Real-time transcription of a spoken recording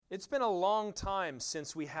It's been a long time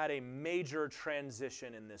since we had a major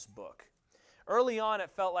transition in this book. Early on,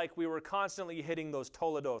 it felt like we were constantly hitting those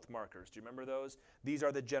Toledoth markers. Do you remember those? These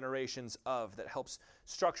are the generations of that helps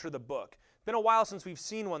structure the book. It's been a while since we've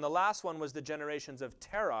seen one. The last one was the generations of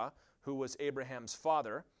Terah, who was Abraham's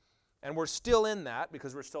father. And we're still in that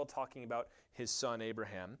because we're still talking about his son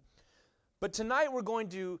Abraham. But tonight we're going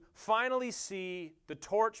to finally see the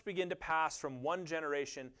torch begin to pass from one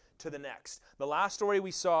generation to the next. The last story we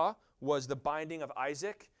saw was the binding of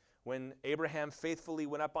Isaac, when Abraham faithfully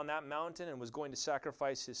went up on that mountain and was going to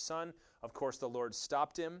sacrifice his son. Of course, the Lord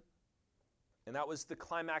stopped him. And that was the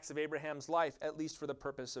climax of Abraham's life, at least for the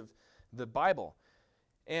purpose of the Bible.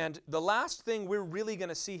 And the last thing we're really going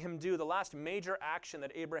to see him do, the last major action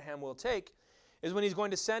that Abraham will take, is when he's going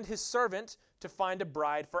to send his servant to find a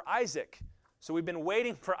bride for Isaac. So we've been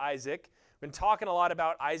waiting for Isaac. We've been talking a lot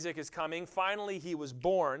about Isaac is coming. Finally, he was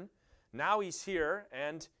born. Now he's here,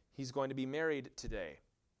 and he's going to be married today.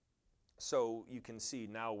 So you can see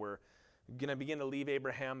now we're going to begin to leave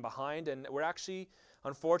Abraham behind, and we're actually,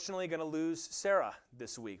 unfortunately, going to lose Sarah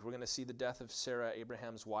this week. We're going to see the death of Sarah,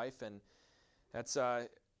 Abraham's wife, and that's a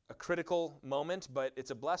critical moment, but it's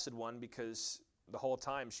a blessed one because the whole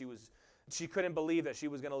time she couldn't believe that she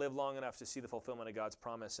was going to live long enough to see the fulfillment of God's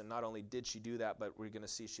promise, and not only did she do that, but we're going to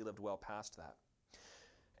see she lived well past that.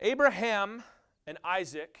 Abraham and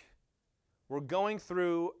Isaac were going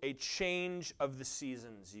through a change of the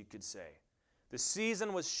seasons, you could say. The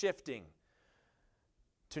season was shifting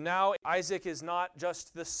to now Isaac is not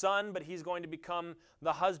just the son, but he's going to become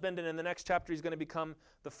the husband, and in the next chapter he's going to become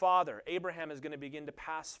the father. Abraham is going to begin to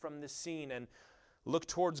pass from this scene and look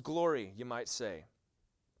towards glory, you might say.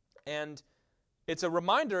 And it's a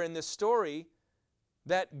reminder in this story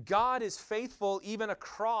that God is faithful even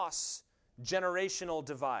across generational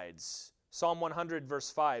divides. Psalm 100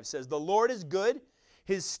 verse 5 says, "The Lord is good,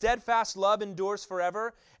 his steadfast love endures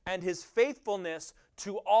forever, and his faithfulness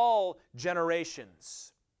to all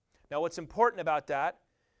generations." Now what's important about that,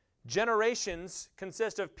 generations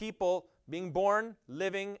consist of people being born,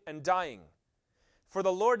 living, and dying. For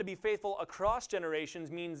the Lord to be faithful across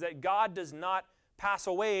generations means that God does not pass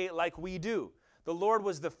away like we do. The Lord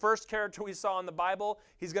was the first character we saw in the Bible.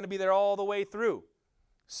 He's going to be there all the way through.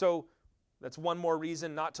 So that's one more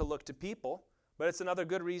reason not to look to people, but it's another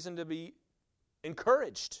good reason to be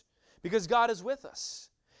encouraged because God is with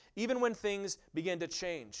us, even when things begin to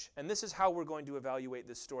change. And this is how we're going to evaluate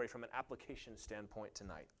this story from an application standpoint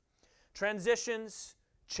tonight. Transitions,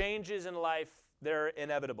 changes in life, they're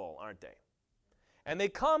inevitable, aren't they? And they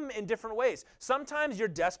come in different ways. Sometimes you're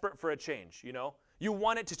desperate for a change, you know. You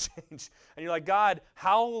want it to change. And you're like, God,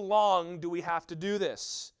 how long do we have to do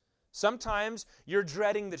this? Sometimes you're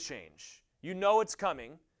dreading the change. You know it's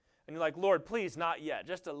coming. And you're like, Lord, please, not yet.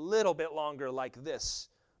 Just a little bit longer like this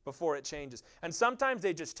before it changes. And sometimes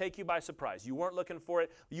they just take you by surprise. You weren't looking for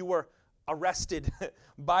it. You were arrested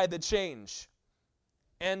by the change.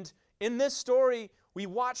 And in this story, we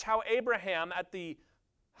watch how Abraham, at the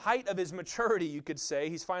height of his maturity, you could say,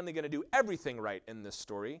 he's finally going to do everything right in this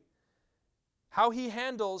story, how he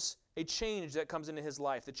handles a change that comes into his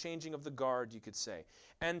life, the changing of the guard, you could say.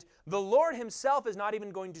 And the Lord himself is not even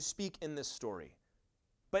going to speak in this story.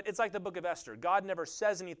 But it's like the book of Esther. God never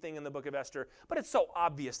says anything in the book of Esther, but it's so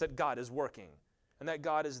obvious that God is working and that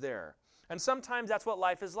God is there. And sometimes that's what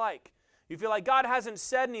life is like. You feel like God hasn't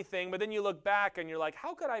said anything, but then you look back and you're like,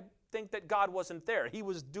 how could I think that God wasn't there? He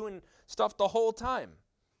was doing stuff the whole time.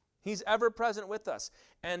 He's ever present with us.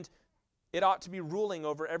 And it ought to be ruling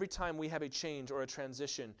over every time we have a change or a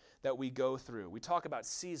transition that we go through. We talk about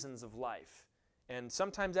seasons of life, and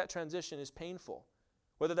sometimes that transition is painful.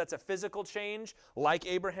 Whether that's a physical change, like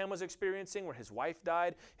Abraham was experiencing, where his wife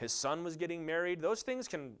died, his son was getting married, those things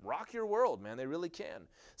can rock your world, man. They really can.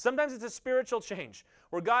 Sometimes it's a spiritual change,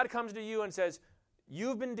 where God comes to you and says,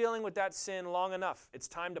 you've been dealing with that sin long enough. It's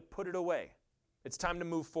time to put it away. It's time to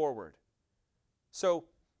move forward. So,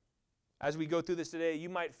 as we go through this today, you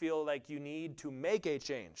might feel like you need to make a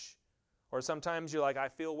change. Or sometimes you're like, I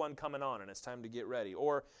feel one coming on and it's time to get ready.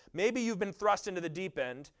 Or maybe you've been thrust into the deep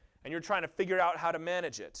end and you're trying to figure out how to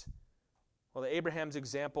manage it. Well, Abraham's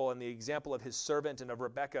example and the example of his servant and of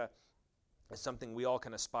Rebekah is something we all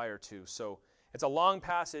can aspire to. So it's a long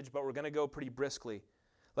passage, but we're going to go pretty briskly.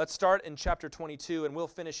 Let's start in chapter 22 and we'll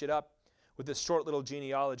finish it up with this short little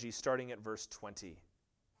genealogy starting at verse 20.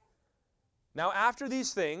 Now after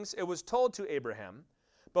these things, it was told to Abraham,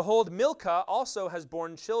 behold, Milcah also has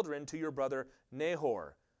borne children to your brother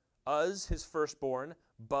Nahor. Uz, his firstborn,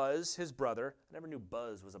 Buz, his brother. I never knew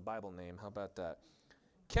Buz was a Bible name. How about that?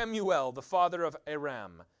 Kemuel, the father of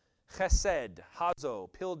Aram, Chesed, Hazo,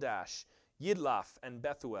 Pildash, Yidlaf, and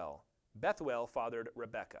Bethuel. Bethuel fathered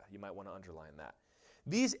Rebekah. You might want to underline that.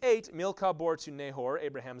 These 8 Milcah bore to Nahor,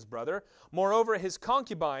 Abraham's brother. Moreover, his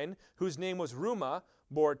concubine, whose name was Reumah,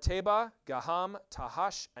 bore Teba, Gaham,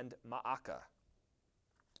 Tahash, and Maacah.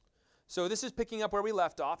 So this is picking up where we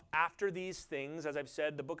left off. After these things, as I've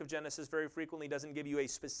said, the book of Genesis very frequently doesn't give you a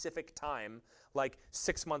specific time, like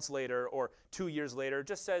 6 months later or 2 years later. It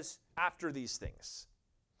just says after these things.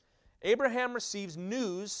 Abraham receives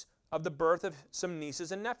news of the birth of some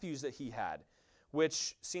nieces and nephews that he had,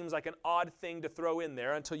 which seems like an odd thing to throw in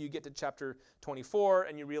there until you get to chapter 24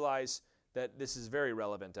 and you realize that this is very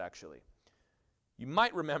relevant actually. You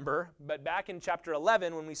might remember, but back in chapter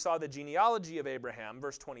 11 when we saw the genealogy of Abraham,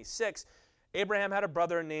 verse 26, Abraham had a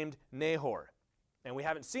brother named Nahor. And we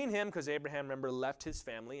haven't seen him because Abraham, remember, left his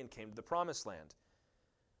family and came to the promised land.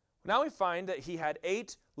 Now we find that he had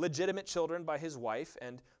 8 legitimate children by his wife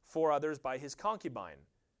and 4 others by his concubine.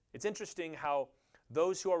 It's interesting how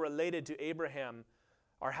those who are related to Abraham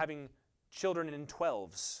are having children in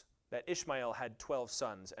 12s. That Ishmael had 12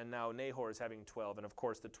 sons, and now Nahor is having 12, and of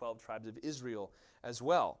course the 12 tribes of Israel as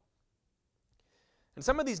well. And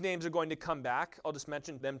some of these names are going to come back. I'll just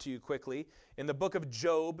mention them to you quickly. In the book of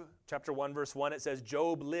Job, chapter 1, verse 1, it says,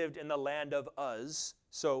 Job lived in the land of Uz.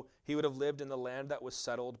 So he would have lived in the land that was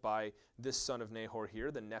settled by this son of Nahor here,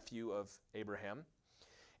 the nephew of Abraham.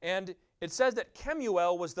 And it says that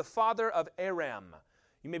Kemuel was the father of Aram.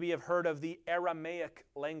 You maybe have heard of the Aramaic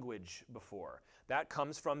language before. That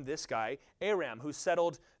comes from this guy, Aram, who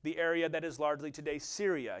settled the area that is largely today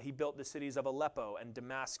Syria. He built the cities of Aleppo and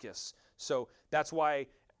Damascus. So that's why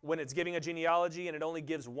when it's giving a genealogy and it only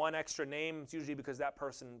gives one extra name, it's usually because that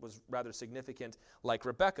person was rather significant, like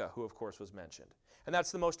Rebekah, who of course was mentioned. And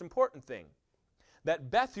that's the most important thing,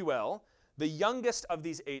 that Bethuel, the youngest of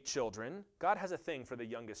these 8 children, God has a thing for the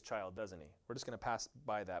youngest child, doesn't he? We're just going to pass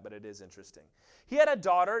by that, but it is interesting. He had a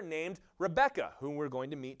daughter named Rebekah, whom we're going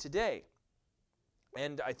to meet today.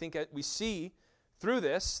 And I think we see through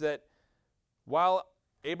this that while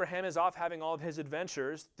Abraham is off having all of his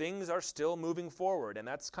adventures, things are still moving forward. And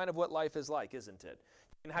that's kind of what life is like, isn't it?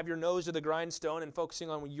 You can have your nose to the grindstone and focusing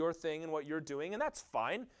on your thing and what you're doing, and that's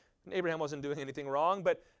fine. Abraham wasn't doing anything wrong,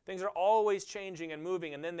 but things are always changing and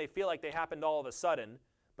moving, and then they feel like they happened all of a sudden.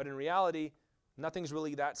 But in reality, nothing's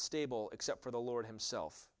really that stable except for the Lord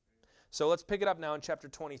himself. So let's pick it up now in chapter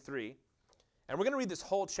 23. And we're going to read this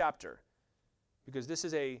whole chapter, because this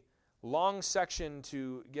is a long section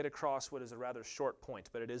to get across what is a rather short point,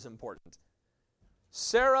 but it is important.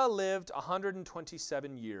 Sarah lived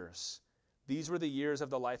 127 years. These were the years of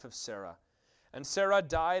the life of Sarah. And Sarah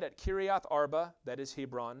died at Kiriath Arba, that is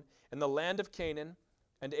Hebron, in the land of Canaan,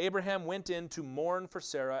 and Abraham went in to mourn for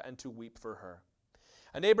Sarah and to weep for her.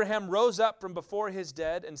 And Abraham rose up from before his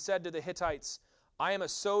dead and said to the Hittites, I am a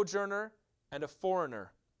sojourner and a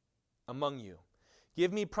foreigner among you.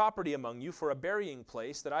 Give me property among you for a burying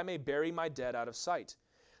place, that I may bury my dead out of sight.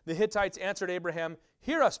 The Hittites answered Abraham,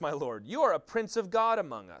 Hear us, my lord, you are a prince of God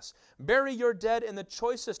among us. Bury your dead in the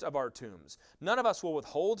choicest of our tombs. None of us will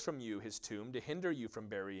withhold from you his tomb to hinder you from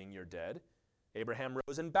burying your dead. Abraham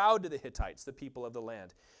rose and bowed to the Hittites, the people of the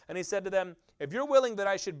land. And he said to them, If you're willing that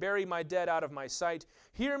I should bury my dead out of my sight,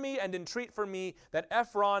 hear me and entreat for me that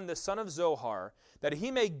Ephron the son of Zohar, that he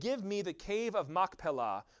may give me the cave of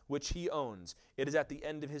Machpelah, which he owns. It is at the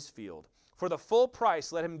end of his field. For the full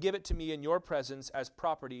price let him give it to me in your presence as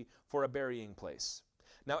property for a burying place.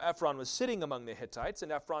 Now Ephron was sitting among the Hittites,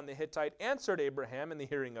 and Ephron the Hittite answered Abraham in the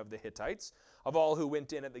hearing of the Hittites, of all who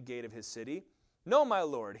went in at the gate of his city, No, my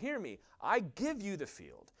lord, hear me. I give you the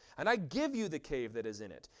field, and I give you the cave that is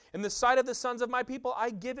in it. In the sight of the sons of my people, I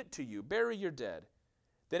give it to you. Bury your dead.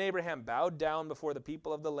 Then Abraham bowed down before the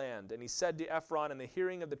people of the land, and he said to Ephron in the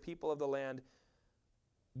hearing of the people of the land,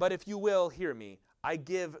 But if you will hear me, I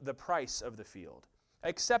give the price of the field.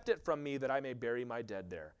 Accept it from me that I may bury my dead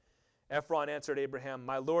there. Ephron answered Abraham,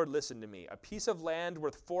 My lord, listen to me. A piece of land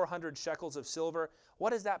worth 400 shekels of silver,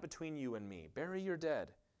 what is that between you and me? Bury your dead.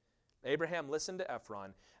 Abraham listened to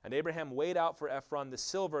Ephron, and Abraham weighed out for Ephron the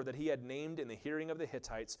silver that he had named in the hearing of the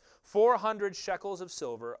Hittites, 400 shekels of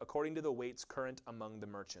silver, according to the weights current among the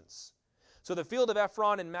merchants. So the field of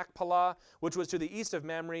Ephron in Machpelah, which was to the east of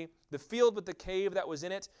Mamre, the field with the cave that was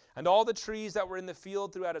in it, and all the trees that were in the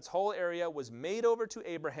field throughout its whole area, was made over to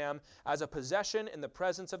Abraham as a possession in the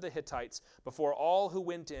presence of the Hittites before all who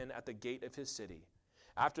went in at the gate of his city.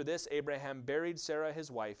 After this, Abraham buried Sarah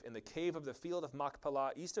his wife in the cave of the field of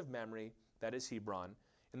Machpelah east of Mamre, that is Hebron,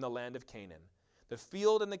 in the land of Canaan. The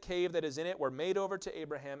field and the cave that is in it were made over to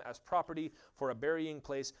Abraham as property for a burying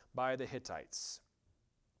place by the Hittites.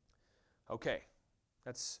 Okay,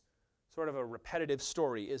 that's sort of a repetitive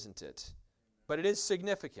story, isn't it? but it is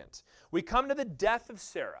significant. We come to the death of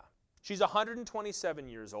Sarah. She's 127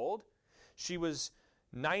 years old. She was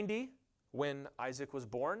 90 when Isaac was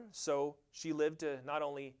born, so she lived to not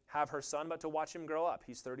only have her son, but to watch him grow up.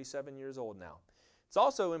 He's 37 years old now. It's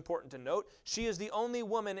also important to note, she is the only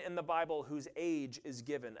woman in the Bible whose age is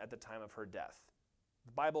given at the time of her death.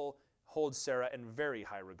 The Bible holds Sarah in very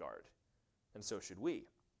high regard, and so should we.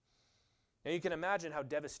 Now you can imagine how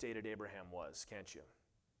devastated Abraham was, can't you?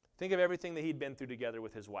 Think of everything that he'd been through together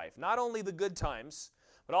with his wife. Not only the good times,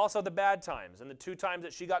 but also the bad times, and the 2 times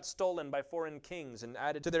that she got stolen by foreign kings and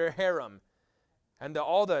added to their harem, and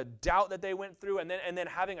all the doubt that they went through, and then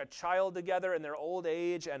having a child together in their old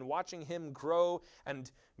age, and watching him grow,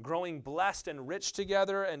 and growing blessed and rich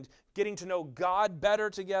together, and getting to know God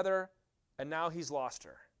better together, and now he's lost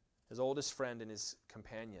her, his oldest friend and his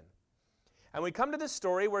companion. And we come to this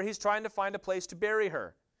story where he's trying to find a place to bury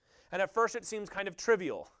her. And at first it seems kind of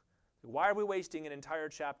trivial. Why are we wasting an entire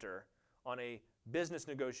chapter on a business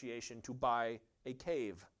negotiation to buy a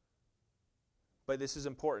cave? But this is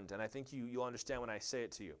important, and I think you'll understand when I say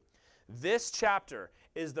it to you. This chapter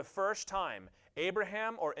is the first time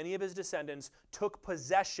Abraham or any of his descendants took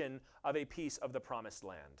possession of a piece of the promised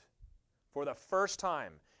land. For the first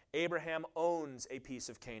time, Abraham owns a piece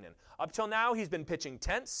of Canaan. Up till now, he's been pitching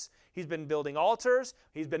tents, he's been building altars,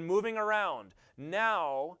 he's been moving around.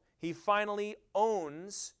 Now, he finally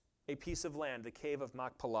owns a piece of land, the cave of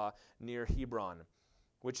Machpelah near Hebron,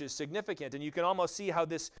 which is significant. And you can almost see how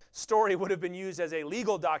this story would have been used as a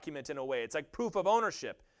legal document in a way. It's like proof of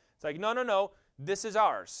ownership. It's like, no, this is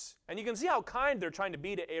ours. And you can see how kind they're trying to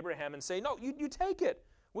be to Abraham and say, no, you take it.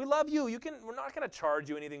 We love you. We're not going to charge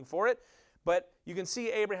you anything for it. But you can see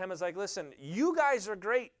Abraham is like, listen, you guys are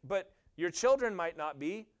great, but your children might not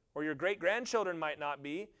be, or your great-grandchildren might not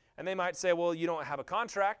be. And they might say, well, you don't have a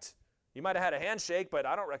contract. You might have had a handshake, but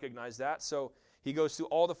I don't recognize that. So he goes through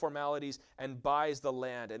all the formalities and buys the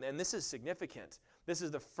land. And this is significant. This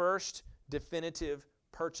is the first definitive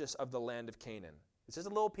purchase of the land of Canaan. It's just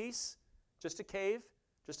a little piece, just a cave,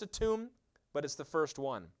 just a tomb, but it's the first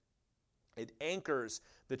one. It anchors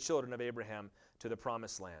the children of Abraham to the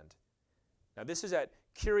promised land. Now this is at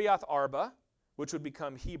Kiriath Arba, which would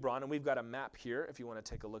become Hebron, and we've got a map here if you want to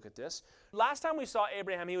take a look at this. Last time we saw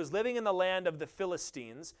Abraham, he was living in the land of the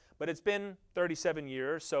Philistines, but it's been 37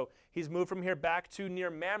 years, so he's moved from here back to near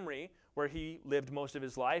Mamre, where he lived most of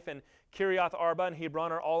his life, and Kiriath Arba and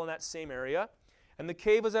Hebron are all in that same area. And the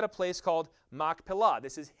cave was at a place called Machpelah.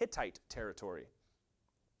 This is Hittite territory.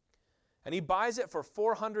 And he buys it for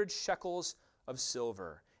 400 shekels of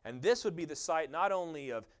silver. And this would be the site not only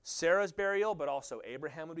of Sarah's burial, but also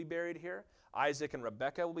Abraham would be buried here. Isaac and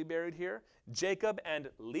Rebekah will be buried here. Jacob and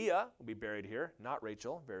Leah will be buried here, not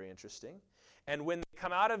Rachel. Very interesting. And when they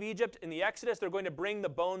come out of Egypt in the Exodus, they're going to bring the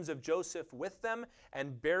bones of Joseph with them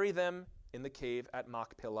and bury them in the cave at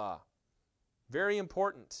Machpelah. Very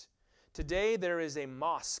important. Today there is a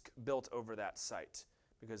mosque built over that site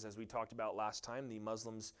because, as we talked about last time, the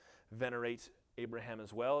Muslims venerate Abraham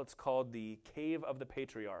as well. It's called the Cave of the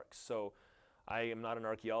Patriarchs. So I am not an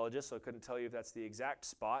archaeologist, so I couldn't tell you if that's the exact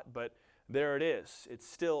spot, but there it is. It's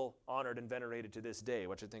still honored and venerated to this day,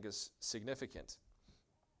 which I think is significant.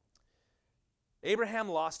 Abraham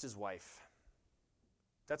lost his wife.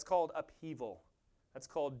 That's called upheaval. That's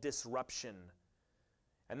called disruption.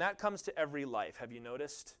 And that comes to every life. Have you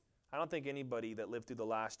noticed? I don't think anybody that lived through the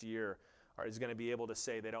last year is going to be able to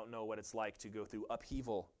say they don't know what it's like to go through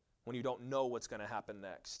upheaval when you don't know what's going to happen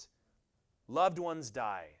next. Loved ones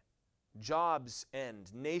die. Jobs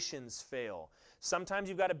end. Nations fail. Sometimes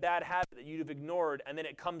you've got a bad habit that you've ignored, and then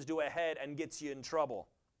it comes to a head and gets you in trouble.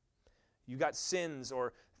 You've got sins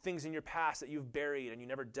or things in your past that you've buried and you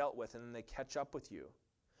never dealt with, and then they catch up with you.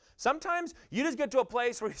 Sometimes you just get to a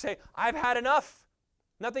place where you say, I've had enough.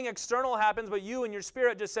 Nothing external happens, but you and your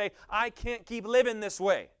spirit just say, I can't keep living this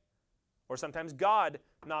way. Or sometimes God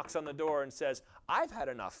knocks on the door and says, I've had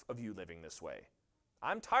enough of you living this way.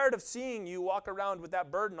 I'm tired of seeing you walk around with that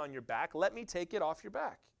burden on your back. Let me take it off your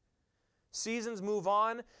back. Seasons move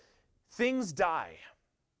on. Things die.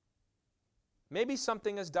 Maybe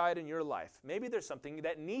something has died in your life. Maybe there's something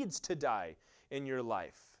that needs to die in your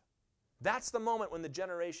life. That's the moment when the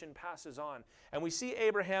generation passes on. And we see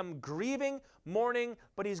Abraham grieving, mourning,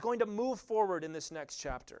 but he's going to move forward in this next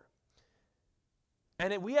chapter.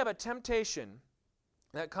 And we have a temptation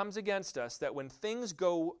that comes against us that when things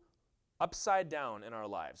go upside down in our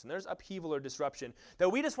lives, and there's upheaval or disruption, that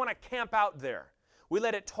we just want to camp out there. We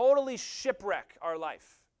let it totally shipwreck our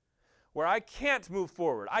life, where I can't move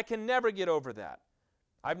forward. I can never get over that.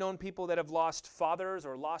 I've known people that have lost fathers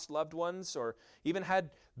or lost loved ones or even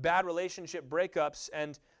had bad relationship breakups,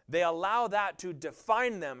 and they allow that to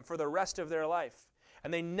define them for the rest of their life.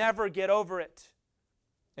 And they never get over it.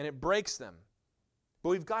 And it breaks them. But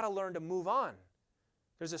we've got to learn to move on.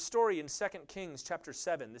 There's a story in 2 Kings chapter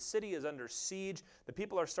 7. The city is under siege. The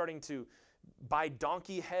people are starting to buy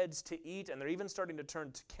donkey heads to eat, and they're even starting to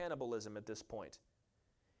turn to cannibalism at this point.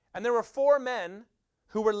 And there were 4 men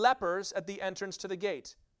who were lepers at the entrance to the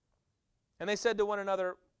gate. And they said to one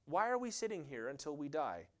another, "Why are we sitting here until we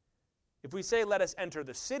die? If we say, 'Let us enter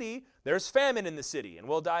the city,' there's famine in the city, and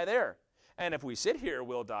we'll die there. And if we sit here,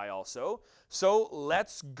 we'll die also. So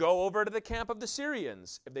let's go over to the camp of the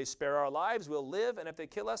Syrians. If they spare our lives, we'll live, and if they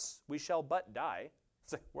kill us, we shall but die."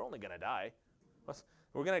 It's like, we're only going to die.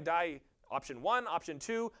 We're going to die option 1, option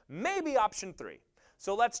 2, maybe option 3.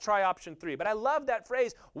 So let's try option 3. But I love that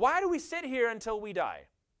phrase, why do we sit here until we die?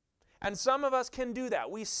 And some of us can do that.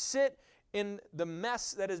 We sit in the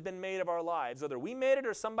mess that has been made of our lives, whether we made it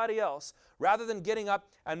or somebody else, rather than getting up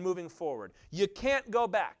and moving forward. You can't go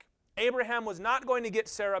back. Abraham was not going to get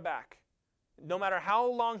Sarah back. No matter how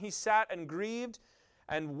long he sat and grieved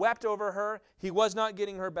and wept over her, he was not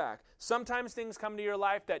getting her back. Sometimes things come to your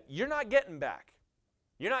life that you're not getting back.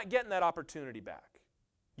 You're not getting that opportunity back.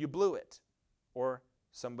 You blew it, or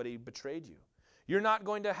somebody betrayed you. You're not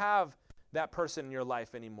going to have that person in your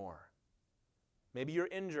life anymore. Maybe you're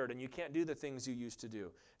injured and you can't do the things you used to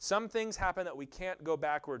do. Some things happen that we can't go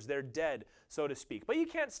backwards. They're dead, so to speak. But you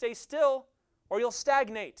can't stay still or you'll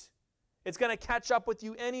stagnate. It's going to catch up with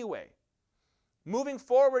you anyway. Moving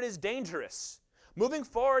forward is dangerous. Moving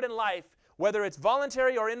forward in life, whether it's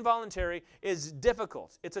voluntary or involuntary, is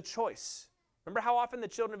difficult. It's a choice. Remember how often the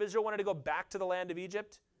children of Israel wanted to go back to the land of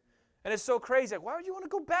Egypt? And it's so crazy. Like, why would you want to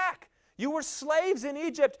go back? You were slaves in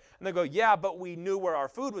Egypt. And they go, yeah, but we knew where our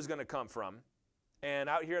food was going to come from. And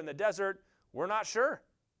out here in the desert, we're not sure.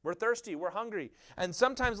 We're thirsty. We're hungry. And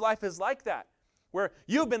sometimes life is like that, where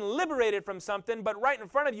you've been liberated from something, but right in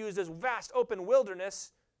front of you is this vast open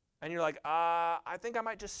wilderness, and you're like, I think I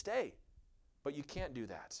might just stay. But you can't do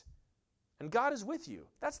that. And God is with you.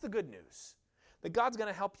 That's the good news, that God's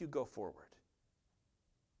going to help you go forward.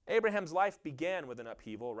 Abraham's life began with an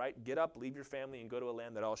upheaval, right? Get up, leave your family, and go to a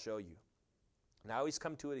land that I'll show you. Now he's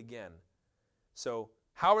come to it again. So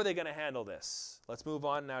how are they going to handle this? Let's move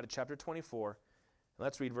on now to chapter 24, and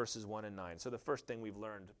let's read verses 1 and 9. So the first thing we've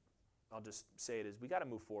learned, I'll just say it, is we got to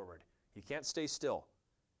move forward. You can't stay still.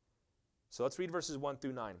 So let's read verses 1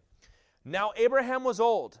 through 9. Now Abraham was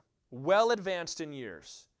old, well advanced in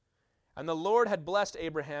years, and the Lord had blessed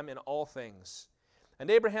Abraham in all things. And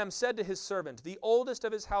Abraham said to his servant, the oldest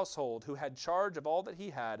of his household, who had charge of all that he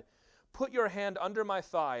had, "Put your hand under my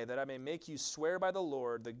thigh, that I may make you swear by the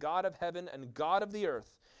Lord, the God of heaven and God of the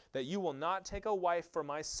earth, that you will not take a wife for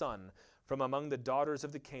my son from among the daughters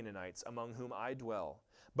of the Canaanites, among whom I dwell,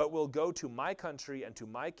 but will go to my country and to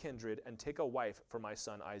my kindred and take a wife for my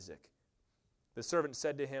son Isaac." The servant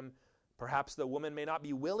said to him, "Perhaps the woman may not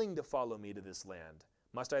be willing to follow me to this land.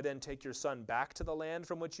 Must I then take your son back to the land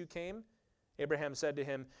from which you came?" Abraham said to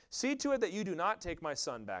him, "See to it that you do not take my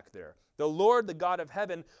son back there. The Lord, the God of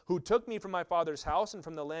heaven, who took me from my father's house and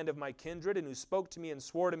from the land of my kindred, and who spoke to me and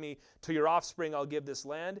swore to me, 'To your offspring I'll give this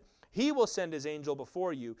land,' he will send his angel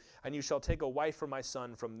before you, and you shall take a wife for my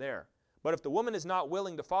son from there. But if the woman is not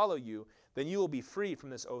willing to follow you, then you will be free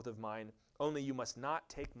from this oath of mine, only you must not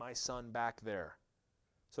take my son back there."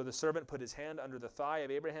 So the servant put his hand under the thigh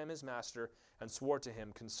of Abraham his master and swore to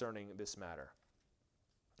him concerning this matter.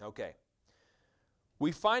 Okay.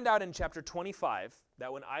 We find out in chapter 25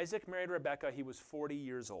 that when Isaac married Rebekah, he was 40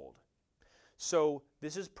 years old. So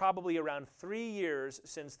this is probably around 3 years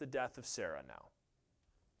since the death of Sarah now.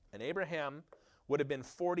 And Abraham would have been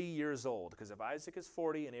 40 years old, because if Isaac is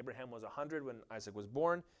 40 and Abraham was 100 when Isaac was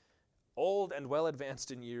born, old and well advanced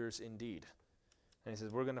in years indeed. And he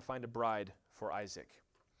says, we're going to find a bride for Isaac.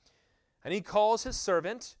 And he calls his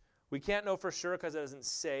servant. We can't know for sure because it doesn't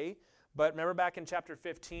say. But remember back in chapter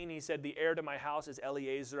 15, he said, the heir to my house is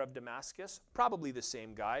Eliezer of Damascus. Probably the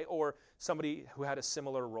same guy, or somebody who had a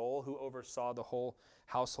similar role, who oversaw the whole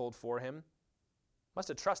household for him. Must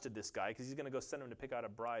have trusted this guy, because he's going to go send him to pick out a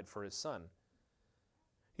bride for his son.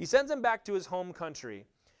 He sends him back to his home country,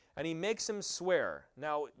 and he makes him swear.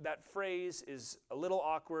 Now, that phrase is a little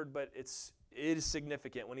awkward, but it is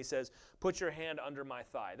significant when he says, "Put your hand under my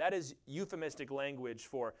thigh." That is euphemistic language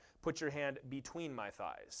for "put your hand between my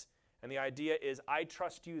thighs." And the idea is, I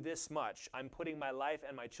trust you this much. I'm putting my life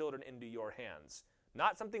and my children into your hands.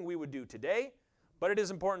 Not something we would do today, but it is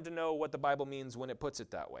important to know what the Bible means when it puts it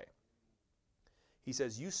that way. He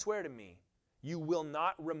says, "You swear to me, you will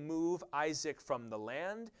not remove Isaac from the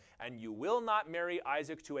land, and you will not marry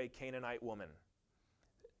Isaac to a Canaanite woman."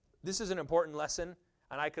 This is an important lesson.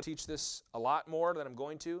 and I could teach this a lot more than I'm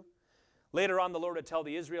going to. Later on, the Lord would tell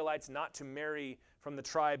the Israelites not to marry from the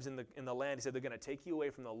tribes in the land. He said they're going to take you away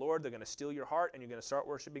from the Lord, they're going to steal your heart, and you're going to start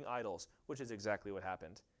worshiping idols, which is exactly what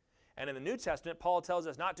happened. And in the New Testament, Paul tells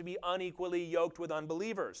us not to be unequally yoked with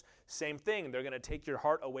unbelievers. Same thing, they're going to take your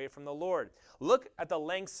heart away from the Lord. Look at the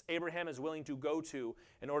lengths Abraham is willing to go to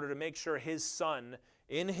in order to make sure his son,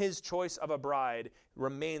 in his choice of a bride,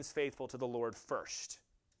 remains faithful to the Lord first.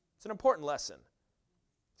 It's an important lesson.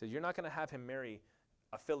 He says, you're not going to have him marry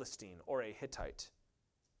a Philistine or a Hittite.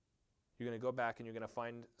 You're going to go back and you're going to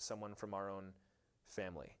find someone from our own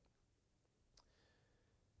family.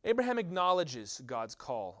 Abraham acknowledges God's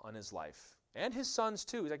call on his life and his sons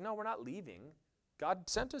too. He's like, no, we're not leaving. God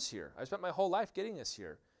sent us here. I spent my whole life getting us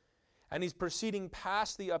here. And he's proceeding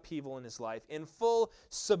past the upheaval in his life in full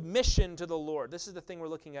submission to the Lord. This is the thing we're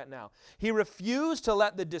looking at now. He refused to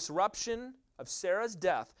let the disruption of Sarah's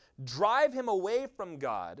death drive him away from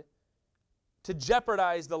God to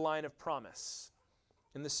jeopardize the line of promise.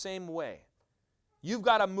 In the same way, you've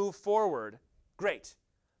got to move forward. Great.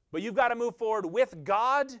 But you've got to move forward with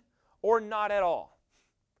God or not at all.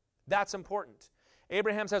 That's important.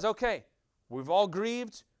 Abraham says, okay, we've all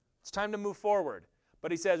grieved. It's time to move forward.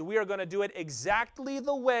 But he says, we are going to do it exactly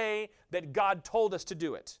the way that God told us to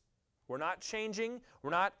do it. We're not changing. We're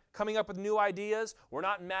not coming up with new ideas. We're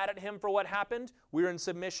not mad at him for what happened. We're in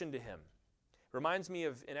submission to him. Reminds me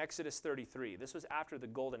of in Exodus 33. This was after the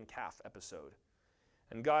golden calf episode.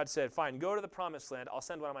 And God said, fine, go to the promised land. I'll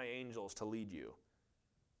send one of my angels to lead you.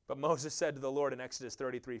 But Moses said to the Lord in Exodus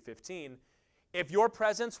 33:15, if your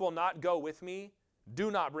presence will not go with me,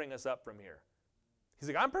 do not bring us up from here. He's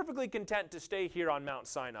like, I'm perfectly content to stay here on Mount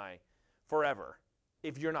Sinai forever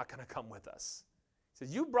if you're not going to come with us. He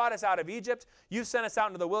says, you brought us out of Egypt. You sent us out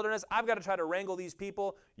into the wilderness. I've got to try to wrangle these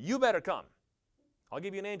people. You better come. I'll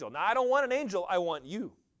give you an angel. Now, I don't want an angel. I want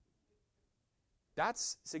you.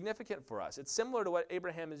 That's significant for us. It's similar to what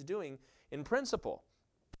Abraham is doing in principle.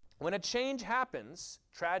 When a change happens,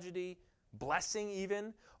 tragedy, blessing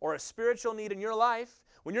even, or a spiritual need in your life,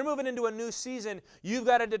 when you're moving into a new season, you've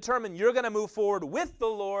got to determine you're going to move forward with the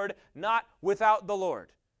Lord, not without the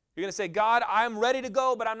Lord. You're going to say, God, I'm ready to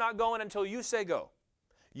go, but I'm not going until you say go.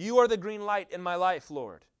 You are the green light in my life,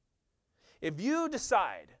 Lord. If you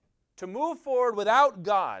decide to move forward without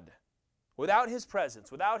God, without his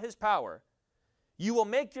presence, without his power, you will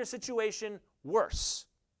make your situation worse.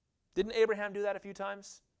 Didn't Abraham do that a few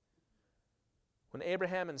times? When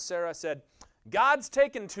Abraham and Sarah said, God's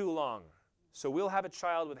taken too long, so we'll have a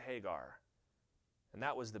child with Hagar. And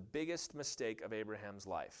that was the biggest mistake of Abraham's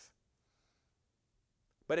life.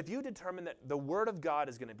 But if you determine that the Word of God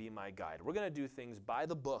is going to be my guide, we're going to do things by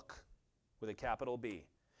the book with a capital B,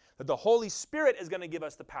 that the Holy Spirit is going to give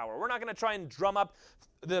us the power. We're not going to try and drum up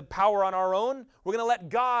the power on our own. We're going to let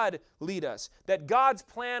God lead us. That God's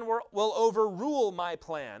plan will overrule my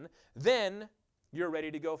plan. Then you're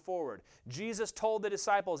ready to go forward. Jesus told the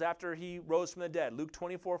disciples after he rose from the dead, Luke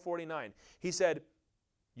 24:49, he said,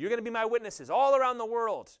 you're going to be my witnesses all around the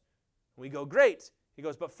world. We go, great. He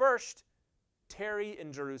goes, but first, tarry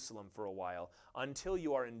in Jerusalem for a while until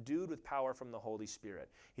you are endued with power from the Holy Spirit.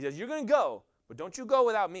 He says, you're going to go, but don't you go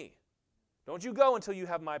without me. Don't you go until you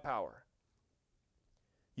have my power.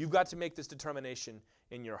 You've got to make this determination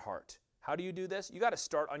in your heart. How do you do this? You got to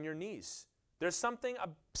start on your knees. There's something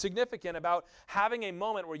significant about having a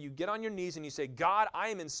moment where you get on your knees and you say, God, I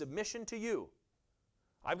am in submission to you.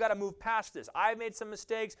 I've got to move past this. I've made some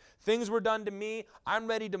mistakes. Things were done to me. I'm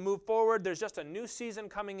ready to move forward. There's just a new season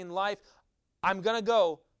coming in life. I'm going to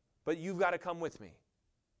go, but you've got to come with me.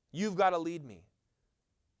 You've got to lead me.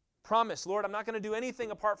 Promise, Lord, I'm not going to do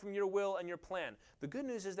anything apart from your will and your plan. The good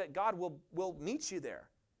news is that God will meet you there.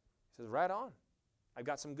 He says, right on. I've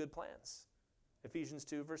got some good plans. Ephesians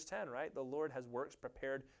 2, verse 10, right? The Lord has works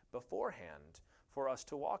prepared beforehand for us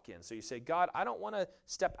to walk in. So you say, God, I don't want to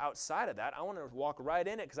step outside of that. I want to walk right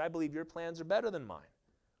in it because I believe your plans are better than mine.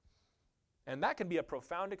 And that can be a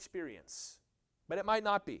profound experience, but it might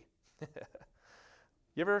not be.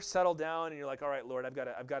 You ever settle down and you're like, all right, Lord,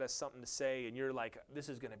 I've got something to say, and you're like, this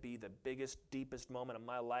is going to be the biggest, deepest moment of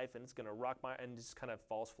my life, and it's going to rock and just kind of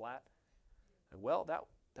falls flat. Well,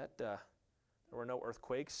 there were no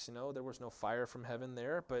earthquakes, there was no fire from heaven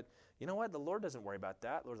there, but you know what? The Lord doesn't worry about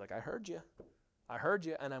that. The Lord's like, I heard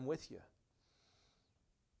you, and I'm with you.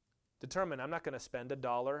 Determine, I'm not going to spend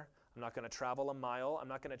 $1. I'm not going to travel a mile. I'm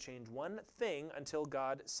not going to change one thing until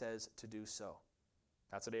God says to do so.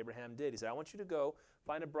 That's what Abraham did. He said, I want you to go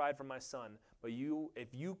find a bride for my son, but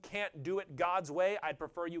if you can't do it God's way, I'd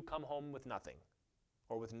prefer you come home with nothing,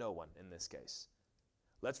 or with no one in this case.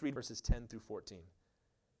 Let's read verses 10 through 14.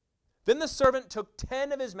 Then the servant took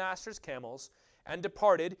 10 of his master's camels and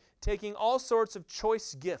departed, taking all sorts of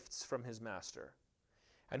choice gifts from his master.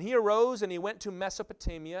 And he arose and he went to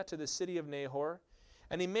Mesopotamia, to the city of Nahor.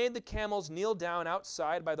 And he made the camels kneel down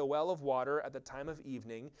outside by the well of water at the time of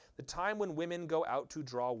evening, the time when women go out to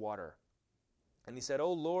draw water. And he said,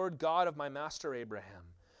 O Lord God of my master Abraham,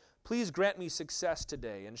 please grant me success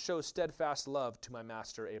today and show steadfast love to my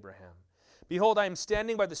master Abraham. Behold, I am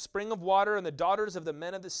standing by the spring of water, and the daughters of the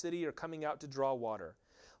men of the city are coming out to draw water.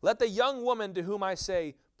 Let the young woman to whom I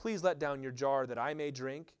say, please let down your jar that I may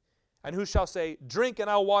drink, and who shall say, drink and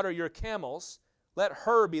I'll water your camels, let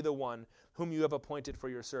her be the one whom you have appointed for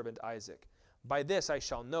your servant Isaac. By this I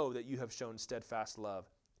shall know that you have shown steadfast love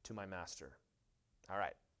to my master. All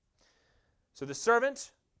right. So the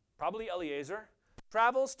servant, probably Eliezer,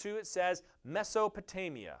 travels to, it says,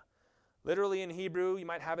 Mesopotamia. Literally in Hebrew, you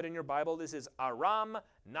might have it in your Bible, this is Aram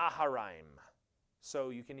Naharaim. So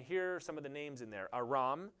you can hear some of the names in there.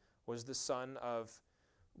 Aram was the son of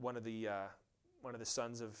one of the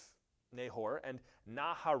sons of Nahor, and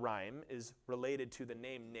Naharaim is related to the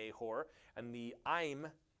name Nahor, and the Aim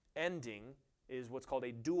ending is what's called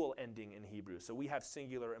a dual ending in Hebrew. So we have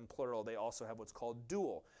singular and plural. They also have what's called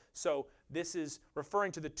dual. So this is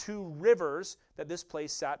referring to the two rivers that this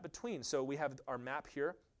place sat between. So we have our map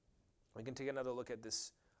here. We can take another look at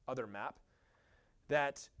this other map.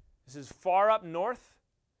 That this is far up north,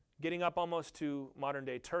 getting up almost to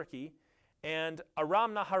modern-day Turkey. And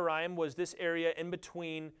Aram Naharaim was this area in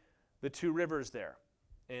between the two rivers there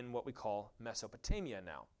in what we call Mesopotamia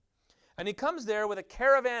now. And he comes there with a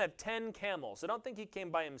caravan of 10 camels. So don't think he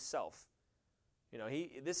came by himself. You know,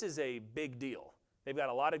 this is a big deal. They've got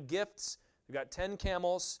a lot of gifts. They've got 10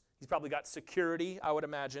 camels. He's probably got security, I would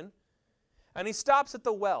imagine. And he stops at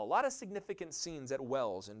the well. A lot of significant scenes at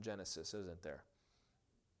wells in Genesis, isn't there?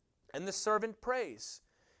 And the servant prays.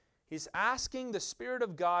 He's asking the Spirit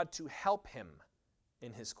of God to help him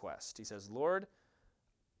in his quest. He says, Lord,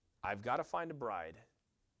 I've got to find a bride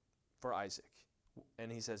for Isaac.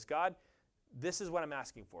 And he says, God, this is what I'm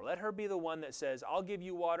asking for. Let her be the one that says, I'll give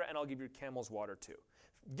you water and I'll give your camels water too.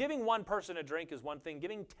 Giving one person a drink is one thing.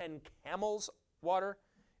 Giving 10 camels water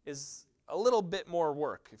is a little bit more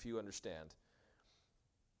work, if you understand.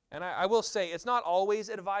 And I will say, it's not always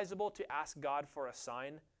advisable to ask God for a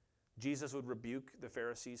sign. Jesus would rebuke the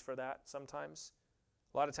Pharisees for that sometimes.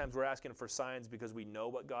 A lot of times we're asking for signs because we know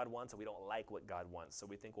what God wants and we don't like what God wants. So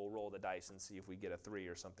we think we'll roll the dice and see if we get a 3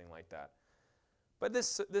 or something like that. But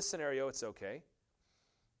this scenario, it's okay.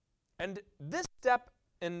 And this step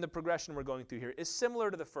in the progression we're going through here is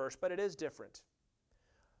similar to the first, but it is different.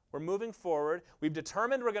 We're moving forward. We've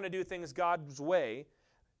determined we're going to do things God's way.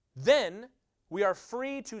 Then we are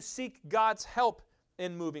free to seek God's help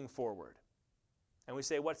in moving forward. And we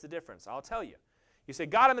say, what's the difference? I'll tell you. You say,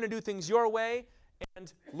 God, I'm going to do things your way,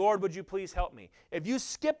 and Lord, would you please help me? If you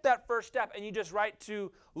skip that first step and you just write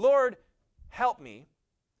to, Lord, help me,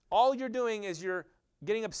 all you're doing is you're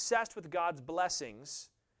getting obsessed with God's blessings,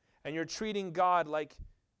 and you're treating God like,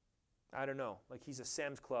 I don't know, like he's a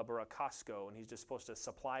Sam's Club or a Costco, and he's just supposed to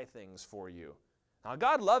supply things for you. Now,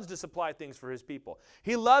 God loves to supply things for his people.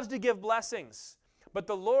 He loves to give blessings, but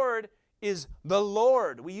the Lord is the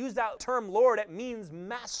Lord. We use that term Lord. It means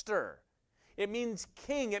master. It means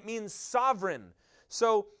king. It means sovereign.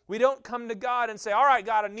 So we don't come to God and say, all right,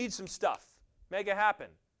 God, I need some stuff. Make it happen.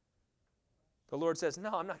 The Lord says,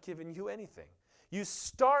 no, I'm not giving you anything. You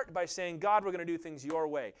start by saying, God, we're going to do things your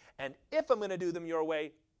way. And if I'm going to do them your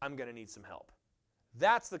way, I'm going to need some help.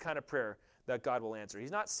 That's the kind of prayer that God will answer.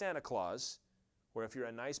 He's not Santa Claus, where if you're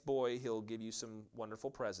a nice boy, he'll give you some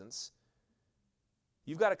wonderful presents.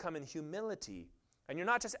 You've got to come in humility. And you're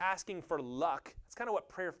not just asking for luck. That's kind of what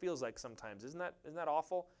prayer feels like sometimes. Isn't that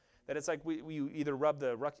awful? That it's like we either rub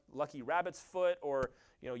the lucky rabbit's foot, or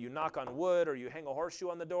you knock on wood, or you hang a horseshoe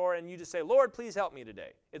on the door, and you just say, Lord, please help me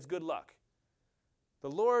today. It's good luck. The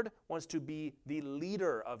Lord wants to be the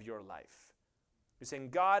leader of your life. You're saying,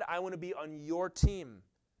 God, I want to be on your team.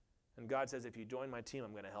 And God says, if you join my team,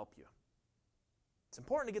 I'm going to help you. It's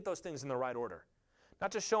important to get those things in the right order.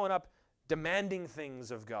 Not just showing up demanding things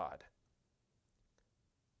of God.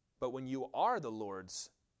 But when you are the Lord's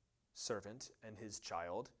servant and his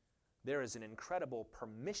child, there is an incredible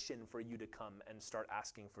permission for you to come and start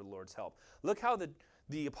asking for the Lord's help. Look how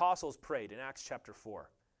the apostles prayed in Acts chapter 4,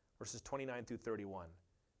 verses 29 through 31.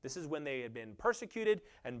 This is when they had been persecuted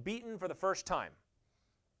and beaten for the first time.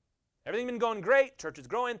 Everything had been going great. Church is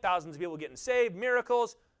growing. Thousands of people getting saved.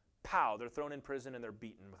 Miracles. Pow, they're thrown in prison and they're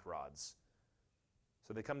beaten with rods.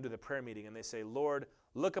 So they come to the prayer meeting and they say, Lord,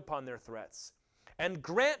 look upon their threats and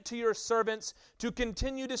grant to your servants to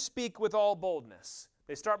continue to speak with all boldness.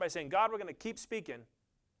 They start by saying, God, we're going to keep speaking,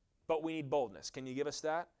 but we need boldness. Can you give us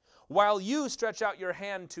that? While you stretch out your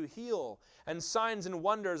hand to heal, and signs and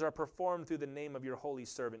wonders are performed through the name of your holy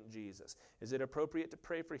servant Jesus. Is it appropriate to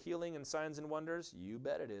pray for healing and signs and wonders? You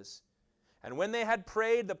bet it is. And when they had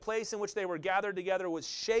prayed, the place in which they were gathered together was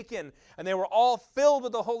shaken, and they were all filled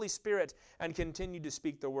with the Holy Spirit and continued to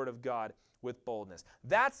speak the word of God with boldness.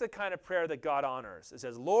 That's the kind of prayer that God honors. It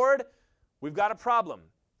says, Lord, we've got a problem.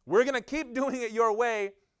 We're going to keep doing it your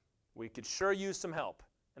way. We could sure use some help.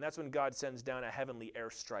 And that's when God sends down a heavenly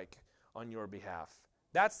airstrike on your behalf.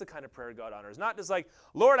 That's the kind of prayer God honors. Not just like,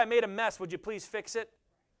 Lord, I made a mess. Would you please fix it?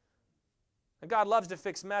 And God loves to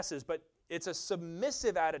fix messes, but it's a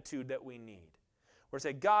submissive attitude that we need. Where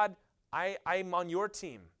say, God, I'm on your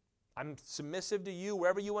team. I'm submissive to you.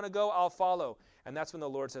 Wherever you want to go, I'll follow. And that's when the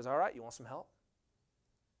Lord says, all right, you want some help?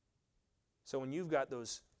 So when you've got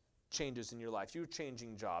those changes in your life, you're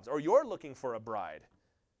changing jobs, or you're looking for a bride,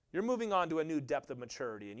 you're moving on to a new depth of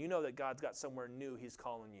maturity, and you know that God's got somewhere new He's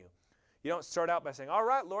calling you. You don't start out by saying, all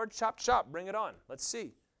right, Lord, chop, chop, bring it on. Let's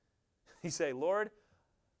see. You say, Lord,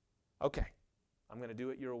 okay, I'm going to do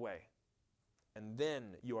it your way. And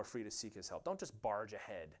then you are free to seek His help. Don't just barge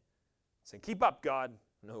ahead. Say, keep up, God.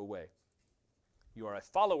 No way. You are a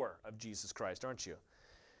follower of Jesus Christ, aren't you?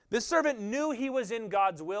 This servant knew he was in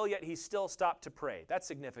God's will, yet he still stopped to pray. That's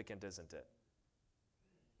significant, isn't it?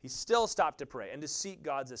 He still stopped to pray and to seek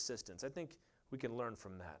God's assistance. I think we can learn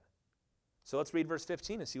from that. So let's read verse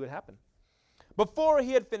 15 and see what happened. Before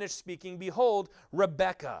he had finished speaking, behold,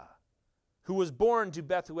 Rebekah, who was born to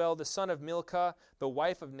Bethuel, the son of Milcah, the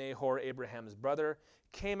wife of Nahor, Abraham's brother,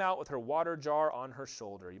 came out with her water jar on her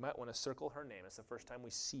shoulder. You might want to circle her name. It's the first time we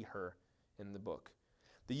see her in the book.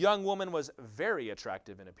 The young woman was very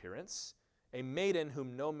attractive in appearance, a maiden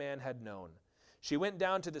whom no man had known. She went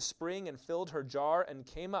down to the spring and filled her jar and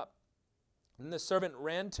came up. And the servant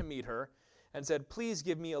ran to meet her and said, please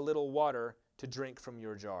give me a little water to drink from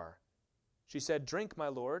your jar. She said, drink, my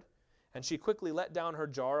lord. And she quickly let down her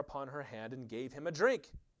jar upon her hand and gave him a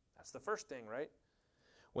drink. That's the first thing, right?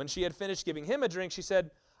 When she had finished giving him a drink, she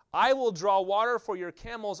said, I will draw water for your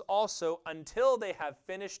camels also until they have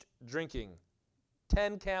finished drinking.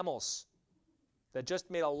 10 camels that just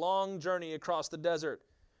made a long journey across the desert.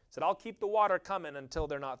 Said, I'll keep the water coming until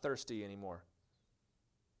they're not thirsty anymore.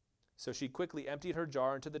 So she quickly emptied her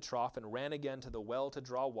jar into the trough and ran again to the well to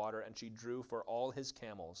draw water, and she drew for all his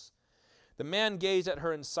camels. The man gazed at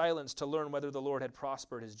her in silence to learn whether the Lord had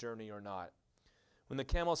prospered his journey or not. When the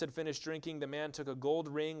camels had finished drinking, the man took a gold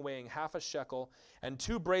ring weighing 1/2 shekel and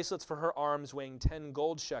 2 bracelets for her arms weighing 10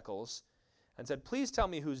 gold shekels and said, please tell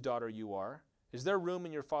me whose daughter you are. Is there room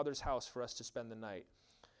in your father's house for us to spend the night?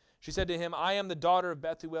 She said to him, I am the daughter of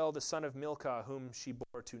Bethuel, the son of Milcah, whom she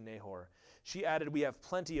bore to Nahor. She added, we have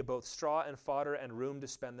plenty of both straw and fodder and room to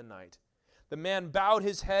spend the night. The man bowed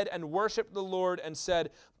his head and worshipped the Lord and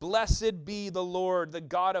said, blessed be the Lord, the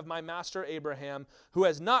God of my master Abraham, who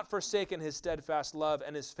has not forsaken his steadfast love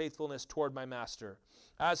and his faithfulness toward my master.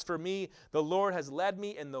 As for me, the Lord has led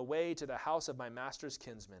me in the way to the house of my master's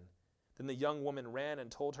kinsman. Then the young woman ran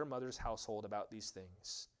and told her mother's household about these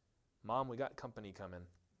things. Mom, we got company coming.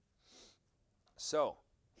 So,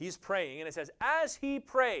 he's praying, and it says, as he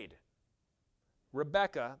prayed,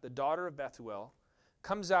 Rebekah, the daughter of Bethuel,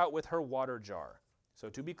 comes out with her water jar. So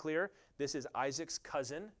to be clear, this is Isaac's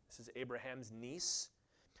cousin. This is Abraham's niece.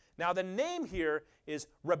 Now the name here is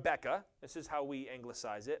Rebekah. This is how we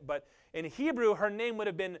anglicize it. But in Hebrew, her name would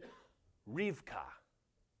have been Rivka.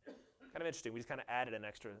 Kind of interesting. We just kind of added an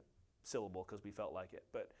extra syllable because we felt like it.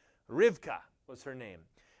 But Rivka was her name.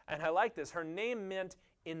 And I like this. Her name meant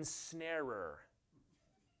ensnarer.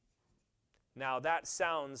 Now that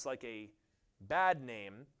sounds like a bad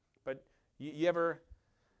name, but you ever...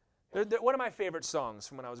 One of my favorite songs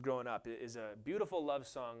from when I was growing up is a beautiful love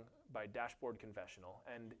song by Dashboard Confessional.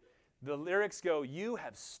 And the lyrics go, you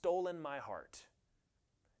have stolen my heart.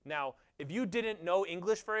 Now, if you didn't know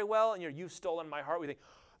English very well and you've stolen my heart, we think,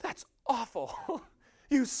 that's awful.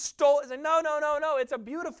 You stole it. No, it's a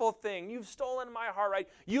beautiful thing. You've stolen my heart, right?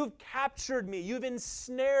 You've captured me. You've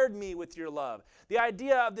ensnared me with your love. The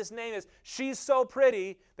idea of this name is she's so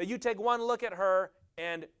pretty that you take one look at her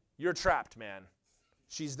and you're trapped, man.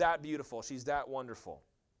 She's that beautiful. She's that wonderful.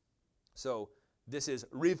 So this is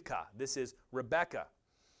Rivka. This is Rebekah.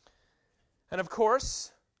 And of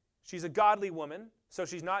course, she's a godly woman. So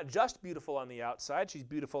she's not just beautiful on the outside. She's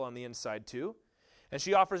beautiful on the inside too. And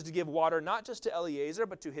she offers to give water not just to Eliezer,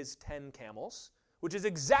 but to his 10 camels, which is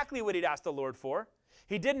exactly what he'd asked the Lord for.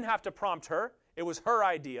 He didn't have to prompt her. It was her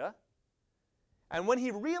idea. And when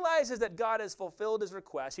he realizes that God has fulfilled his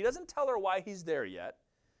request, he doesn't tell her why he's there yet.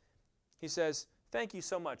 He says, thank you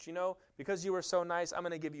so much. Because you were so nice, I'm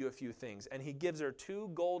going to give you a few things. And he gives her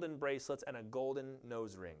 2 golden bracelets and a golden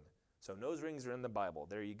nose ring. So nose rings are in the Bible.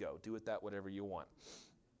 There you go. Do with that whatever you want.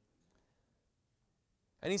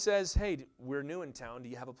 And he says, hey, we're new in town. Do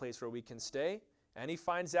you have a place where we can stay? And he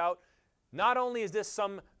finds out, not only is this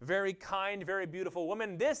some very kind, very beautiful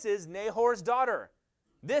woman, this is Nahor's daughter.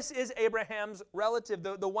 This is Abraham's relative,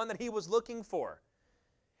 the one that he was looking for.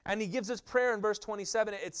 And he gives this prayer in verse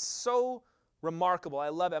 27. It's so remarkable. I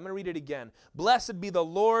love it. I'm going to read it again. Blessed be the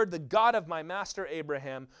Lord, the God of my master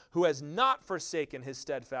Abraham, who has not forsaken his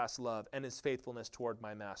steadfast love and his faithfulness toward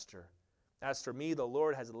my master. As for me, the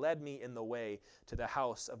Lord has led me in the way to the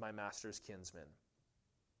house of my master's kinsman.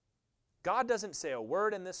 God doesn't say a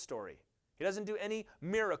word in this story. He doesn't do any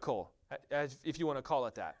miracle, if you want to call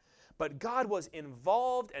it that. But God was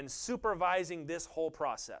involved and supervising this whole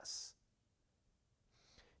process.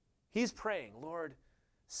 He's praying, Lord,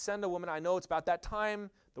 send a woman. I know it's about that time.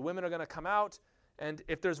 The women are going to come out. And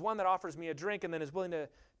if there's one that offers me a drink and then is willing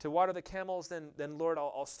to water the camels, then Lord,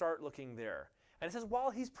 I'll start looking there. And it says, while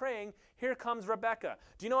he's praying, here comes Rebekah.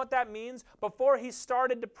 Do you know what that means? Before he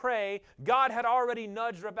started to pray, God had already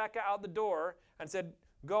nudged Rebekah out the door and said,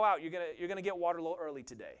 go out, you're going to get water a little early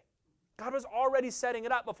today. God was already setting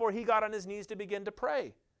it up before he got on his knees to begin to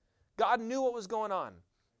pray. God knew what was going on.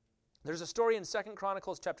 There's a story in 2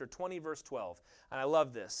 Chronicles chapter 20, verse 12, and I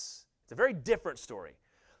love this. It's a very different story,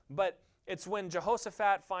 but it's when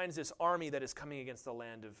Jehoshaphat finds this army that is coming against the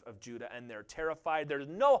land of Judah, and they're terrified. There's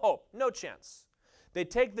no hope, no chance. They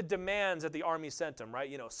take the demands that the army sent them, right?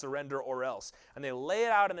 Surrender or else. And they lay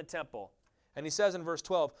it out in the temple. And he says in verse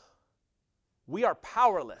 12, we are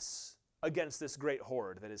powerless against this great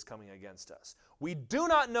horde that is coming against us. We do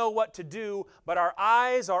not know what to do, but our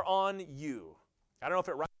eyes are on you. I don't know if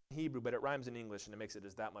it rhymes in Hebrew, but it rhymes in English, and it makes it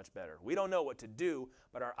just that much better. We don't know what to do,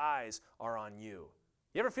 but our eyes are on you.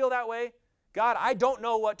 You ever feel that way? God, I don't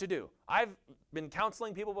know what to do. I've been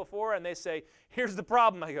counseling people before, and they say, here's the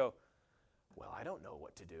problem. I go, well, I don't know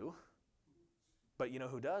what to do. But you know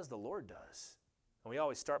who does? The Lord does. And we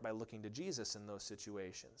always start by looking to Jesus in those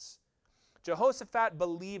situations. Jehoshaphat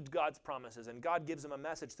believed God's promises, and God gives him a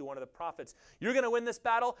message through one of the prophets. You're going to win this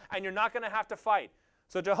battle, and you're not going to have to fight.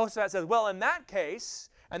 So Jehoshaphat says, well, in that case,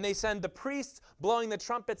 and they send the priests blowing the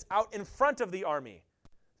trumpets out in front of the army.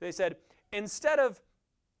 They said, instead of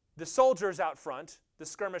the soldiers out front, the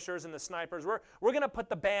skirmishers and the snipers, we're going to put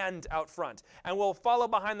the band out front, and we'll follow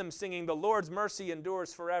behind them singing, the Lord's mercy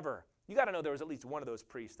endures forever. You got to know there was at least one of those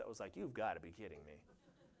priests that was like, you've got to be kidding me.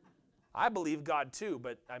 I believe God too,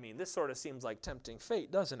 but this sort of seems like tempting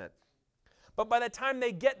fate, doesn't it? But by the time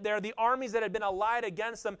they get there, the armies that had been allied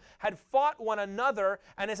against them had fought one another,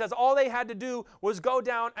 and it says all they had to do was go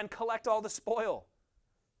down and collect all the spoil.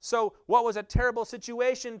 So what was a terrible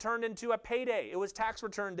situation turned into a payday. It was tax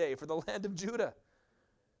return day for the land of Judah.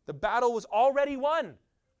 The battle was already won.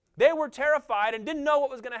 They were terrified and didn't know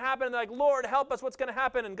what was going to happen. And they're like, Lord, help us, what's going to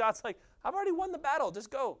happen? And God's like, I've already won the battle.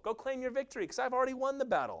 Just go claim your victory because I've already won the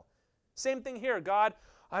battle. Same thing here. God,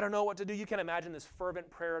 I don't know what to do. You can imagine this fervent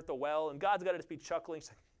prayer at the well, and God's got to just be chuckling. He's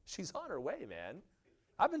like, she's on her way, man.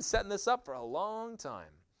 I've been setting this up for a long time.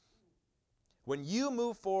 When you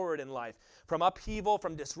move forward in life from upheaval,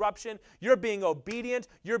 from disruption, you're being obedient,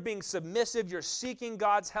 you're being submissive, you're seeking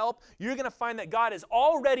God's help, you're going to find that God is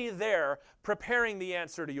already there preparing the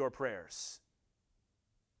answer to your prayers.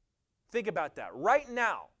 Think about that. Right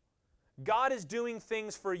now, God is doing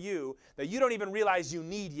things for you that you don't even realize you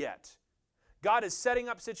need yet. God is setting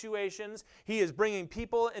up situations. He is bringing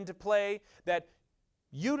people into play that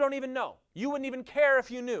you don't even know. You wouldn't even care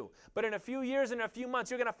if you knew. But in a few years, in a few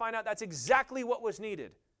months, you're going to find out that's exactly what was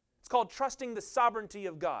needed. It's called trusting the sovereignty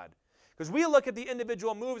of God. Because we look at the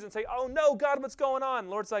individual moves and say, oh no, God, what's going on?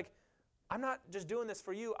 The Lord's like, I'm not just doing this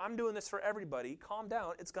for you. I'm doing this for everybody. Calm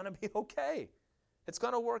down. It's going to be okay. It's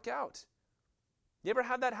going to work out. You ever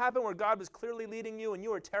had that happen where God was clearly leading you and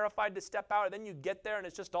you were terrified to step out, and then you get there and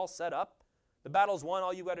it's just all set up? The battle's won.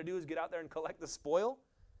 All you got to do is get out there and collect the spoil.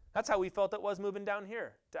 That's how we felt it was moving down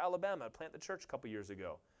here to Alabama to plant the church a couple years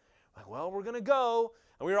ago. Like, well, we're going to go.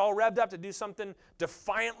 And we were all revved up to do something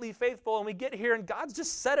defiantly faithful. And we get here and God's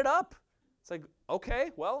just set it up. It's like,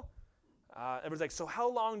 okay, well. Everyone's like, so how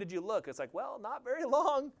long did you look? It's like, well, not very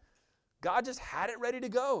long. God just had it ready to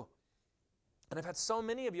go. And I've had so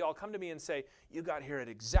many of y'all come to me and say, you got here at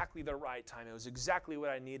exactly the right time. It was exactly what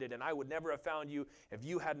I needed. And I would never have found you if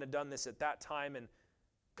you hadn't have done this at that time. And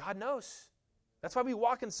God knows. That's why we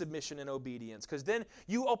walk in submission and obedience, because then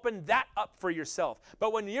you open that up for yourself.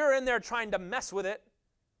 But when you're in there trying to mess with it,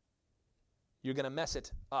 you're going to mess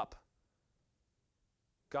it up.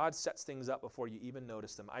 God sets things up before you even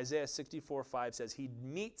notice them. Isaiah 64:5 says he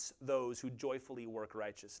meets those who joyfully work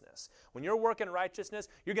righteousness. When you're working righteousness,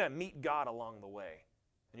 you're going to meet God along the way,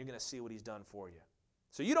 and you're going to see what he's done for you.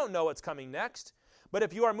 So you don't know what's coming next, but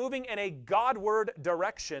if you are moving in a Godward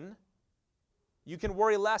direction, you can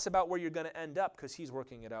worry less about where you're going to end up because he's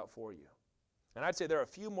working it out for you. And I'd say there are a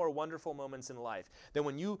few more wonderful moments in life than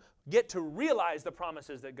when you get to realize the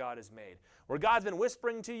promises that God has made, where God's been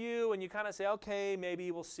whispering to you and you kind of say, okay,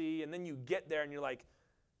 maybe we'll see, and then you get there and you're like,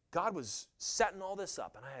 God was setting all this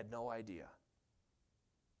up and I had no idea.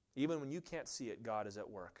 Even when you can't see it, God is at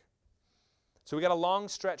work. So we got a long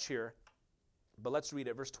stretch here, but let's read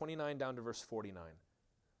it, verse 29 down to verse 49.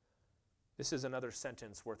 This is another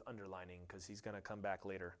sentence worth underlining because he's going to come back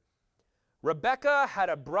later. Rebekah had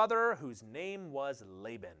a brother whose name was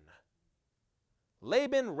Laban.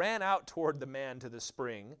 Laban ran out toward the man to the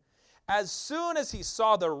spring as soon as he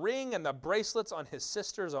saw the ring and the bracelets on his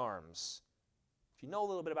sister's arms. If you know a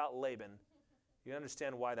little bit about Laban, you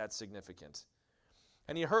understand why that's significant.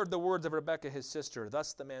 And he heard the words of Rebekah his sister.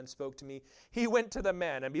 Thus the man spoke to me. He went to the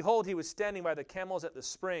man, and behold, he was standing by the camels at the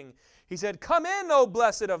spring. He said, Come in, O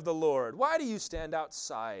blessed of the Lord. Why do you stand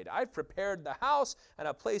outside? I've prepared the house and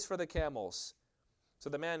a place for the camels. So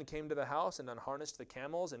the man came to the house and unharnessed the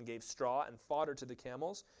camels and gave straw and fodder to the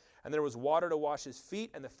camels. And there was water to wash his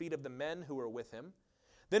feet and the feet of the men who were with him.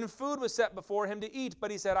 Then food was set before him to eat,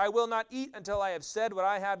 but he said, I will not eat until I have said what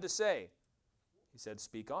I have to say. He said,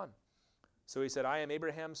 Speak on. So he said, I am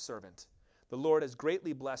Abraham's servant. The Lord has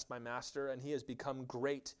greatly blessed my master, and he has become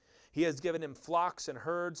great. He has given him flocks and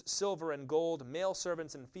herds, silver and gold, male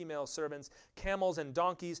servants and female servants, camels and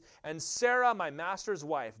donkeys. And Sarah, my master's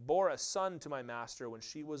wife, bore a son to my master when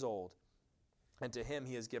she was old. And to him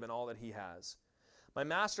he has given all that he has. My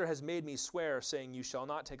master has made me swear, saying, You shall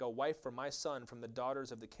not take a wife for my son from the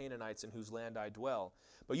daughters of the Canaanites in whose land I dwell.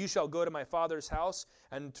 But you shall go to my father's house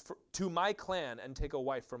and to my clan and take a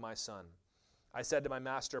wife for my son. I said to my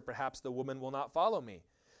master, Perhaps the woman will not follow me.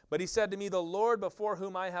 But he said to me, The Lord before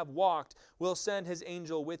whom I have walked will send his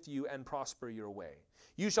angel with you and prosper your way.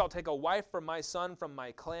 You shall take a wife for my son from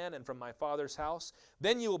my clan and from my father's house.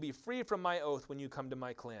 Then you will be free from my oath when you come to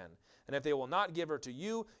my clan. And if they will not give her to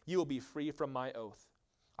you, you will be free from my oath.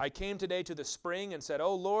 I came today to the spring and said,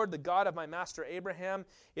 O Lord, the God of my master Abraham,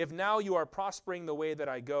 if now you are prospering the way that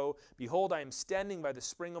I go, behold, I am standing by the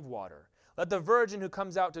spring of water. Let the virgin who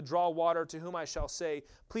comes out to draw water, to whom I shall say,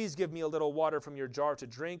 Please give me a little water from your jar to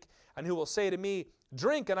drink, and who will say to me,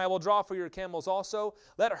 Drink, and I will draw for your camels also,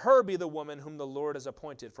 let her be the woman whom the Lord has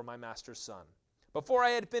appointed for my master's son. Before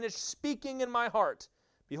I had finished speaking in my heart,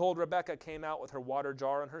 behold, Rebekah came out with her water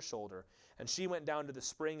jar on her shoulder, and she went down to the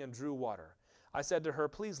spring and drew water. I said to her,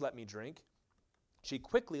 Please let me drink. She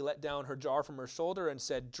quickly let down her jar from her shoulder and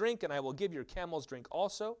said, Drink, and I will give your camels drink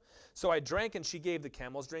also. So I drank, and she gave the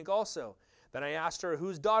camels drink also. Then I asked her,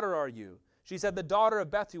 Whose daughter are you? She said, The daughter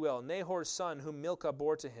of Bethuel, Nahor's son, whom Milcah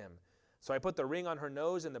bore to him. So I put the ring on her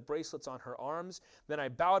nose and the bracelets on her arms. Then I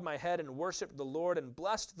bowed my head and worshipped the Lord and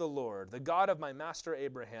blessed the Lord, the God of my master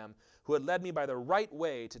Abraham, who had led me by the right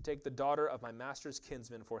way to take the daughter of my master's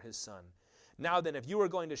kinsman for his son. Now then, if you are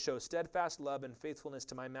going to show steadfast love and faithfulness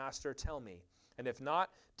to my master, tell me. And if not,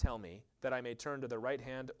 tell me, that I may turn to the right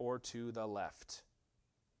hand or to the left.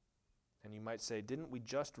 And you might say, didn't we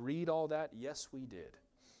just read all that? Yes, we did.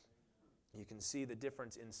 You can see the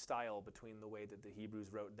difference in style between the way that the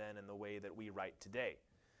Hebrews wrote then and the way that we write today.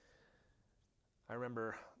 I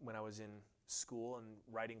remember when I was in school and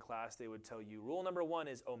writing class, they would tell you, rule number 1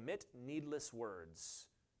 is omit needless words.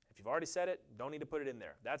 If you've already said it, don't need to put it in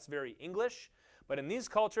there. That's very English, but in these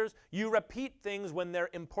cultures, you repeat things when they're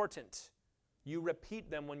important. You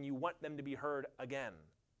repeat them when you want them to be heard again,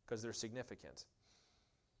 because they're significant.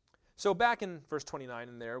 So back in verse 29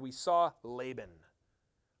 in there, we saw Laban.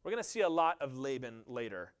 We're going to see a lot of Laban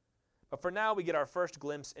later. But for now, we get our first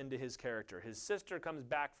glimpse into his character. His sister comes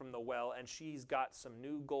back from the well, and she's got some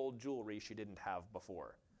new gold jewelry she didn't have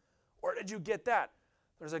before. Where did you get that?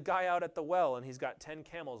 There's a guy out at the well, and he's got 10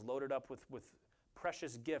 camels loaded up with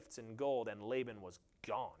precious gifts and gold, and Laban was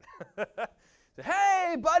gone.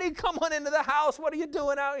 Hey, buddy, come on into the house. What are you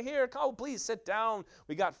doing out here? Oh, please sit down.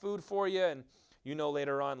 We got food for you. And you know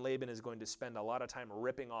later on, Laban is going to spend a lot of time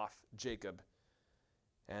ripping off Jacob.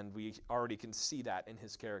 And we already can see that in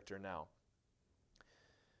his character now.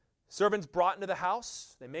 Servants brought into the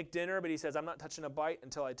house. They make dinner, but he says, I'm not touching a bite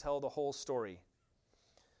until I tell the whole story.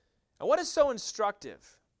 And what is so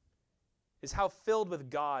instructive is how filled with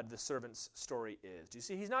God the servant's story is. Do you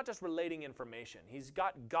see? He's not just relating information. He's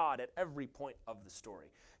got God at every point of the story.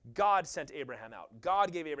 God sent Abraham out.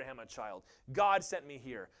 God gave Abraham a child. God sent me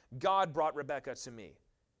here. God brought Rebekah to me.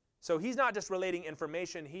 So he's not just relating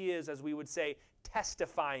information, he is, as we would say,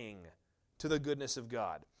 testifying to the goodness of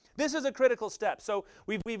God. This is a critical step. So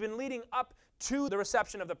we've been leading up to the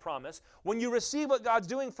reception of the promise. When you receive what God's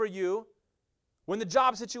doing for you, when the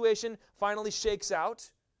job situation finally shakes out,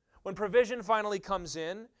 when provision finally comes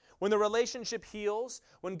in, when the relationship heals,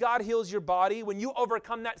 when God heals your body, when you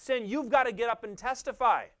overcome that sin, you've got to get up and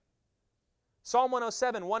testify. Psalm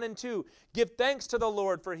 107, 1 and 2, give thanks to the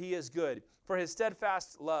Lord, for he is good, for his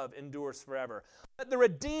steadfast love endures forever. Let the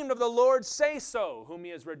redeemed of the Lord say so, whom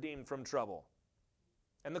he has redeemed from trouble.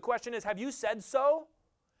 And the question is, have you said so?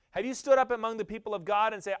 Have you stood up among the people of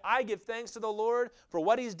God and say, I give thanks to the Lord for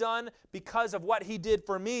what he's done because of what he did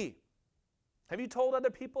for me? Have you told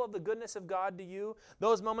other people of the goodness of God to you?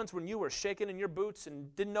 Those moments when you were shaking in your boots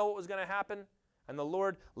and didn't know what was going to happen, and the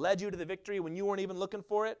Lord led you to the victory when you weren't even looking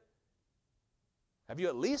for it? Have you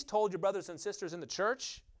at least told your brothers and sisters in the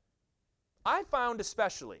church? I found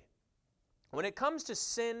especially when it comes to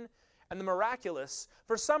sin and the miraculous,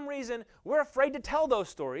 for some reason, we're afraid to tell those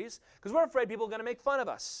stories because we're afraid people are going to make fun of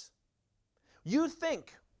us. You would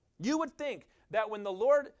think that when the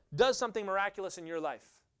Lord does something miraculous in your life,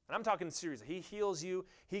 and I'm talking seriously, he heals you,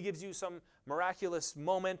 he gives you some miraculous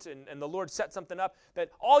moment, and the Lord sets something up, that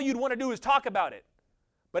all you'd want to do is talk about it.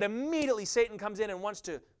 But immediately Satan comes in and wants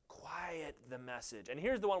to quiet the message. And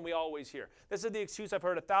here's the one we always hear. This is the excuse I've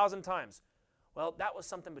heard 1,000 times. Well, that was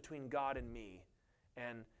something between God and me,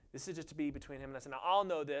 and this is just to be between him and us. And I'll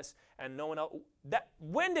know this, and no one else.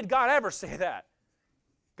 When did God ever say that?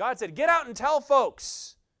 God said, get out and tell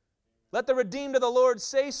folks. Let the redeemed of the Lord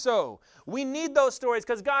say so. We need those stories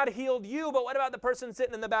because God healed you, but what about the person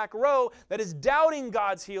sitting in the back row that is doubting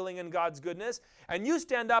God's healing and God's goodness? And you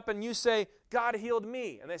stand up and you say, God healed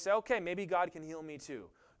me. And they say, okay, maybe God can heal me too.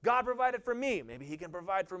 God provided for me. Maybe he can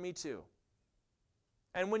provide for me too.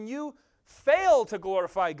 And when you fail to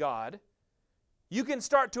glorify God, you can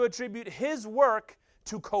start to attribute his work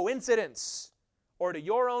to coincidence or to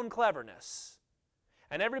your own cleverness.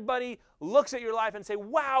 And everybody looks at your life and say,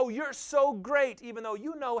 wow, you're so great, even though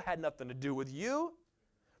you know it had nothing to do with you.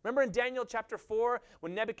 Remember in Daniel chapter 4,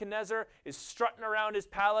 when Nebuchadnezzar is strutting around his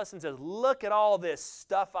palace and says, look at all this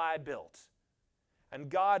stuff I built. And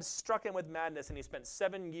God struck him with madness, and he spent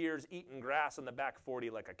 7 years eating grass on the back 40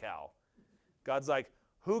 like a cow. God's like,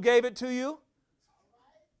 who gave it to you?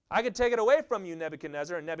 I could take it away from you,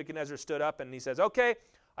 Nebuchadnezzar. And Nebuchadnezzar stood up and he says, okay,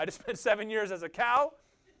 I just spent 7 years as a cow.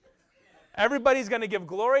 Everybody's going to give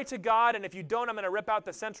glory to God, and if you don't, I'm going to rip out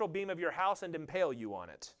the central beam of your house and impale you on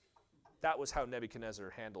it. That was how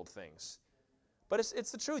Nebuchadnezzar handled things. But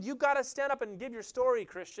it's the truth. You've got to stand up and give your story,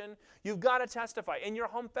 Christian. You've got to testify. In your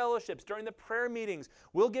home fellowships, during the prayer meetings,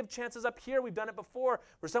 we'll give chances up here, we've done it before,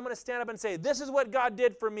 for someone to stand up and say, this is what God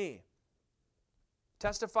did for me.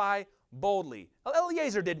 Testify boldly.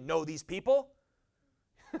 Eliezer didn't know these people.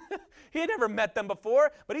 He had never met them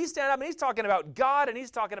before, but he's standing up and he's talking about God, and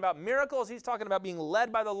he's talking about miracles. He's talking about being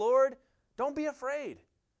led by the Lord. Don't be afraid.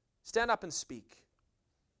 Stand up and speak.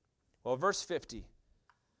 Well, verse 50,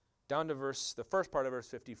 down to the first part of verse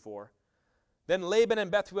 54. Then Laban and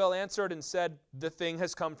Bethuel answered and said, the thing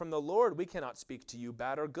has come from the Lord. We cannot speak to you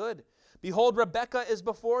bad or good. Behold, Rebekah is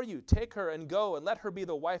before you. Take her and go, and let her be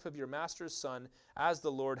the wife of your master's son, as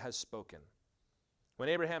the Lord has spoken. When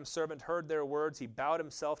Abraham's servant heard their words, he bowed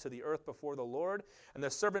himself to the earth before the Lord, and the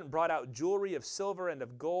servant brought out jewelry of silver and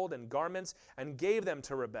of gold and garments, and gave them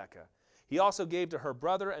to Rebekah. He also gave to her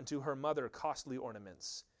brother and to her mother costly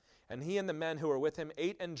ornaments. And he and the men who were with him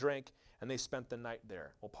ate and drank, and they spent the night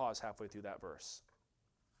there. We'll pause halfway through that verse.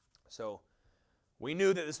 So we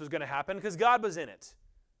knew that this was going to happen because God was in it.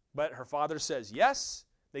 But her father says yes.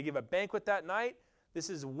 They give a banquet that night. This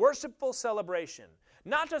is worshipful celebration.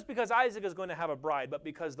 Not just because Isaac is going to have a bride, but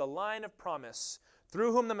because the line of promise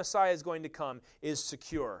through whom the Messiah is going to come is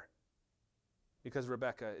secure. Because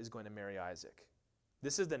Rebekah is going to marry Isaac.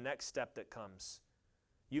 This is the next step that comes.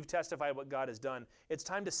 You've testified what God has done. It's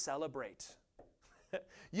time to celebrate.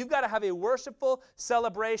 You've got to have a worshipful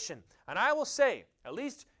celebration. And I will say, at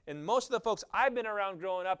least in most of the folks I've been around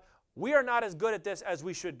growing up, we are not as good at this as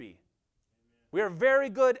we should be. We are very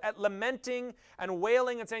good at lamenting and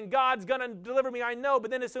wailing and saying, God's going to deliver me, I know. But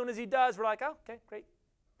then as soon as he does, we're like, oh, okay, great.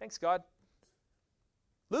 Thanks, God.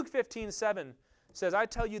 Luke 15:7 says, I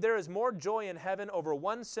tell you, there is more joy in heaven over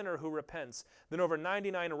one sinner who repents than over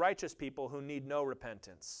 99 righteous people who need no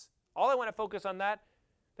repentance. All I want to focus on that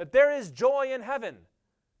there is joy in heaven.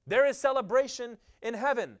 There is celebration in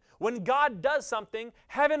heaven. When God does something,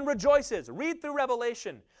 heaven rejoices. Read through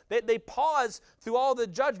Revelation. They pause through all the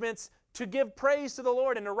judgments to give praise to the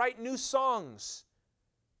Lord and to write new songs.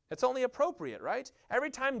 It's only appropriate, right? Every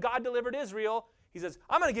time God delivered Israel, He says,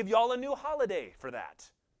 I'm going to give you all a new holiday for that.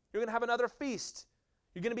 You're going to have another feast.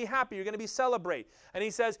 You're going to be happy. You're going to be celebrate. And he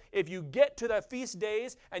says, if you get to the feast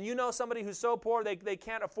days and you know somebody who's so poor they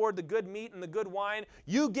can't afford the good meat and the good wine,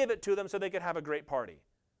 you give it to them so they can have a great party.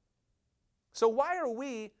 So why are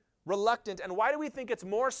we reluctant, and why do we think it's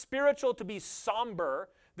more spiritual to be somber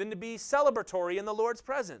than to be celebratory in the Lord's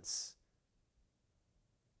presence?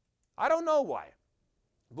 I don't know why.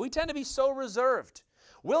 We tend to be so reserved.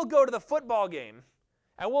 We'll go to the football game,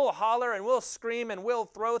 and we'll holler, and we'll scream, and we'll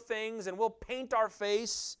throw things, and we'll paint our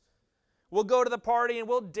face. We'll go to the party, and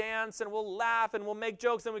we'll dance, and we'll laugh, and we'll make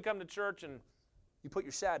jokes, then we come to church, and you put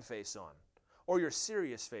your sad face on, or your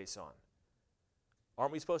serious face on.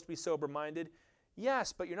 Aren't we supposed to be sober-minded?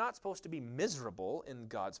 Yes, but you're not supposed to be miserable in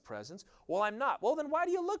God's presence. Well, I'm not. Well, then why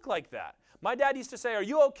do you look like that? My dad used to say, are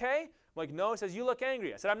you okay? I'm like, no. He says, you look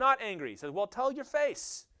angry. I said, I'm not angry. He says, well, tell your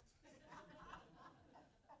face.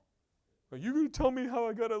 Are you going to tell me how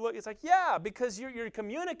I got to look? It's like, yeah, because you're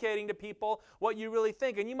communicating to people what you really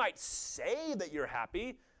think. And you might say that you're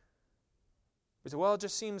happy. We say, well, it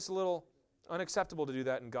just seems a little unacceptable to do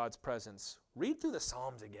that in God's presence. Read through the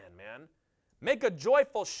Psalms again, man. Make a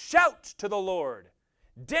joyful shout to the Lord.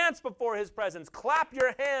 Dance before His presence. Clap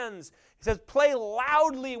your hands. He says, play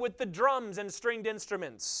loudly with the drums and stringed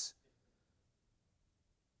instruments.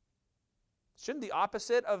 Shouldn't the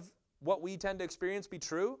opposite of what we tend to experience be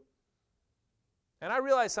true? And I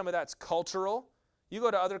realize some of that's cultural. You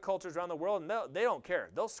go to other cultures around the world, and they don't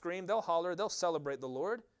care. They'll scream, they'll holler, they'll celebrate the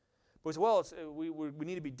Lord. But as well, we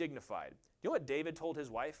need to be dignified. You know what David told his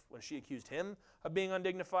wife when she accused him of being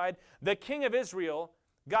undignified? The king of Israel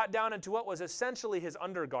got down into what was essentially his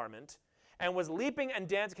undergarment and was leaping and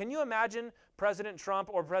dancing. Can you imagine President Trump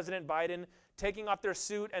or President Biden taking off their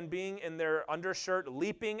suit and being in their undershirt,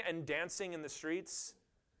 leaping and dancing in the streets?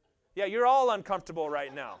 Yeah, you're all uncomfortable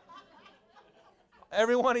right now.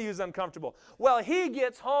 Every one of you is uncomfortable. Well, he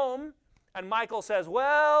gets home, and Michal says,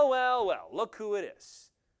 well, look who it is.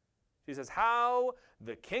 She says, how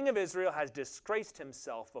the king of Israel has disgraced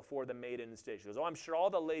himself before the maiden stage. She goes, oh, I'm sure all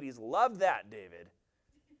the ladies love that, David.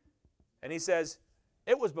 And he says,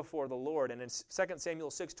 it was before the Lord. And in 2 Samuel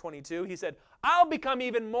 6:22, he said, I'll become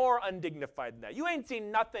even more undignified than that. You ain't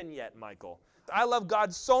seen nothing yet, Michal. I love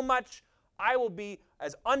God so much, I will be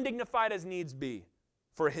as undignified as needs be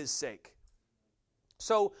for His sake.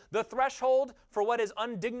 So the threshold for what is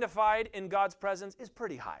undignified in God's presence is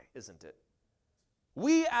pretty high, isn't it?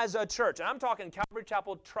 We as a church, and I'm talking Calvary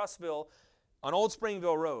Chapel, Trussville, on Old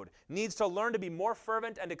Springville Road, needs to learn to be more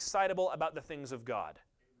fervent and excitable about the things of God.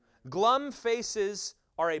 Glum faces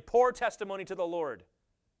are a poor testimony to the Lord.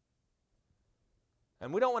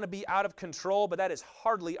 And we don't want to be out of control, but that is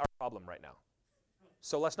hardly our problem right now.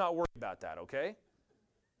 So let's not worry about that, okay?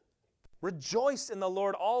 Rejoice in the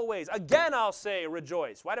Lord always. Again, I'll say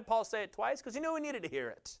rejoice. Why did Paul say it twice? Because he knew we needed to hear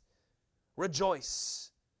it.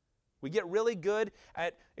 Rejoice. We get really good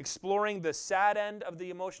at exploring the sad end of the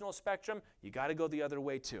emotional spectrum. You got to go the other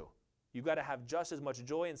way too. You've got to have just as much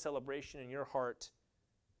joy and celebration in your heart.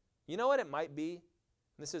 You know what it might be?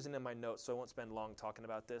 This isn't in my notes, so I won't spend long talking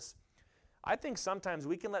about this. I think sometimes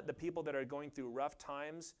we can let the people that are going through rough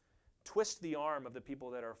times twist the arm of the people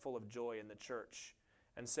that are full of joy in the church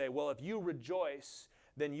and say, well, if you rejoice,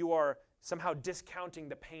 then you are somehow discounting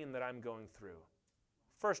the pain that I'm going through.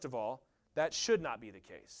 First of all, that should not be the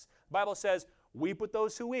case. The Bible says, weep with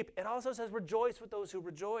those who weep. It also says, rejoice with those who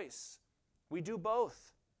rejoice. We do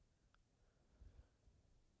both.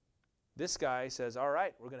 This guy says, all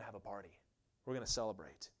right, we're going to have a party. We're going to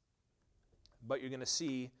celebrate. But you're going to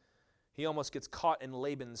see he almost gets caught in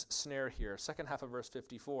Laban's snare here. Second half of verse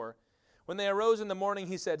 54. When they arose in the morning,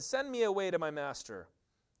 he said, send me away to my master.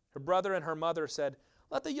 Her brother and her mother said,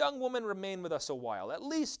 let the young woman remain with us a while, at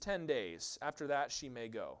least 10 days. After that she may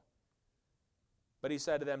go. But he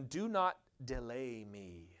said to them, do not delay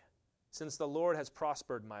me, since the Lord has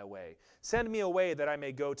prospered my way. Send me away that I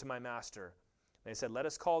may go to my master. And they said, let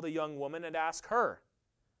us call the young woman and ask her.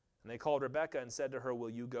 And they called Rebekah and said to her,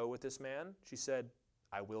 will you go with this man? She said,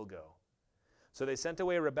 I will go. So they sent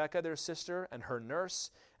away Rebekah their sister and her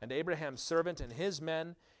nurse and Abraham's servant and his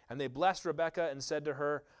men. And they blessed Rebekah and said to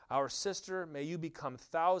her, our sister, may you become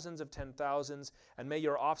thousands of 10,000s, and may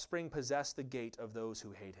your offspring possess the gate of those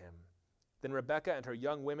who hate him. Then Rebekah and her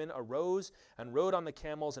young women arose and rode on the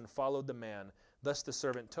camels and followed the man. Thus the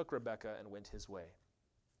servant took Rebekah and went his way.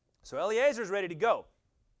 So Eliezer's ready to go.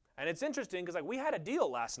 And it's interesting because we had a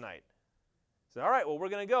deal last night. He said, all right, well, we're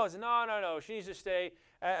going to go. I said, no. She needs to stay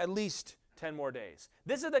at least 10 more days.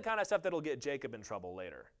 This is the kind of stuff that'll get Jacob in trouble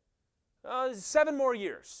later. 7 more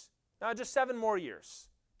years. Just 7 more years.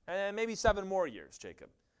 And maybe 7 more years, Jacob.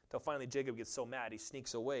 Until finally Jacob gets so mad, he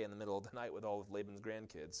sneaks away in the middle of the night with all of Laban's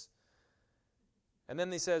grandkids. And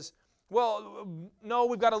then he says, well, no,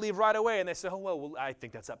 we've got to leave right away. And they say, oh, well, I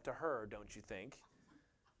think that's up to her, don't you think?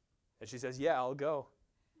 And she says, yeah, I'll go.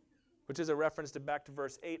 Which is a reference back to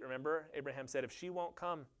verse 8, remember? Abraham said, if she won't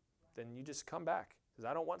come, then you just come back. Because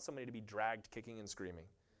I don't want somebody to be dragged kicking and screaming.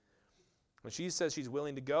 When she says she's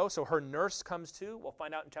willing to go, so her nurse comes too. We'll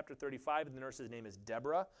find out in chapter 35, the nurse's name is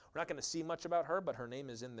Deborah. We're not going to see much about her, but her name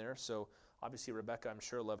is in there. So obviously Rebekah, I'm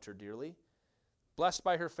sure, loved her dearly. Blessed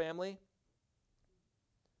by her family.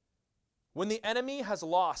 When the enemy has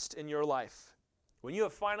lost in your life, when you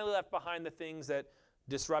have finally left behind the things that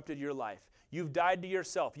disrupted your life, you've died to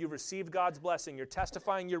yourself, you've received God's blessing, you're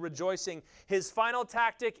testifying, you're rejoicing, his final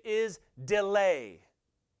tactic is delay.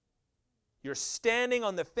 You're standing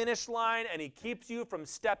on the finish line and he keeps you from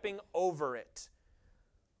stepping over it.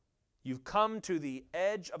 You've come to the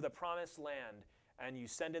edge of the promised land and you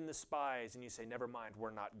send in the spies and you say, never mind, we're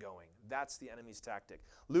not going. That's the enemy's tactic.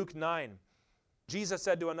 Luke 9, Jesus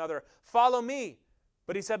said to another, follow me.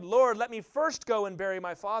 But he said, Lord, let me first go and bury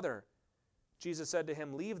my father. Jesus said to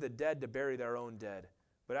him, leave the dead to bury their own dead.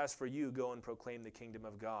 But as for you, go and proclaim the kingdom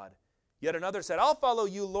of God. Yet another said, I'll follow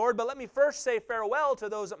you, Lord, but let me first say farewell to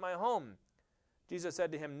those at my home. Jesus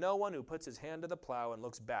said to him, no one who puts his hand to the plow and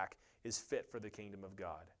looks back is fit for the kingdom of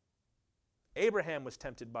God. Abraham was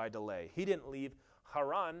tempted by delay. He didn't leave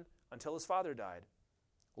Haran until his father died.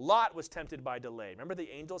 Lot was tempted by delay. Remember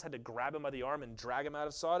the angels had to grab him by the arm and drag him out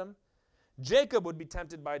of Sodom? Jacob would be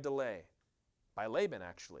tempted by delay. By Laban,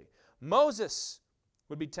 actually. Moses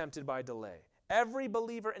would be tempted by delay. Every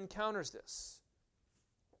believer encounters this.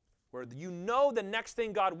 Where you know the next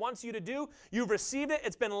thing God wants you to do, you've received it,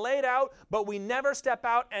 it's been laid out, but we never step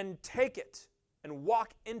out and take it and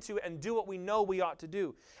walk into it and do what we know we ought to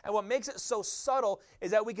do. And what makes it so subtle is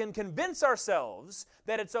that we can convince ourselves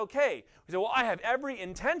that it's okay. We say, well, I have every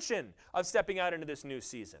intention of stepping out into this new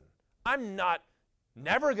season. I'm not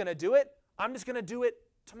never going to do it. I'm just going to do it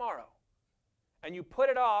tomorrow. And you put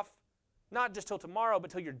it off, not just till tomorrow,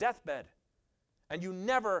 but till your deathbed. And you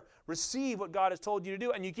never receive what God has told you to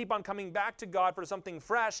do, and you keep on coming back to God for something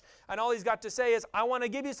fresh, and all he's got to say is, I want to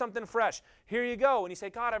give you something fresh. Here you go. And you say,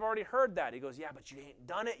 God, I've already heard that. He goes, yeah, but you ain't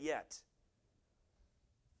done it yet.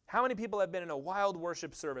 How many people have been in a wild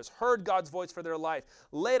worship service, heard God's voice for their life,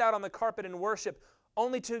 laid out on the carpet in worship,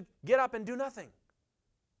 only to get up and do nothing?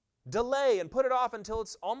 Delay and put it off until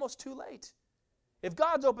it's almost too late. If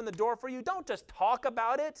God's opened the door for you, don't just talk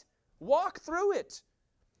about it. Walk through it.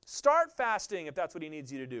 Start fasting if that's what he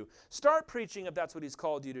needs you to do. Start preaching if that's what he's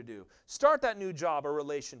called you to do. Start that new job or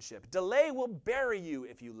relationship. Delay will bury you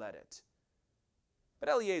if you let it. But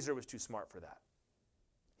Eliezer was too smart for that.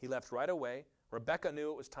 He left right away. Rebekah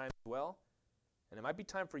knew it was time as well. And it might be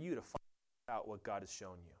time for you to find out what God has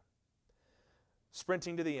shown you.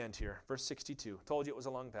 Sprinting to the end here, verse 62. Told you it was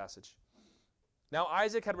a long passage. Now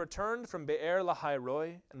Isaac had returned from Be'er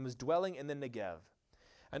Lahai-roi and was dwelling in the Negev.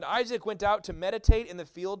 And Isaac went out to meditate in the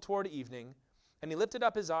field toward evening, and he lifted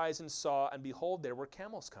up his eyes and saw, and behold, there were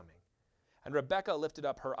camels coming. And Rebekah lifted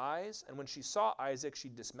up her eyes, and when she saw Isaac, she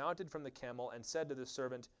dismounted from the camel and said to the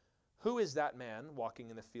servant, who is that man walking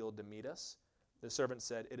in the field to meet us? The servant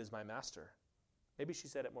said, it is my master. Maybe she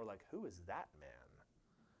said it more like, who is that man?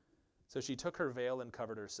 So she took her veil and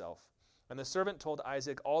covered herself. And the servant told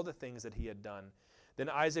Isaac all the things that he had done. Then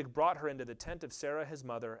Isaac brought her into the tent of Sarah his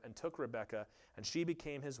mother and took Rebekah, and she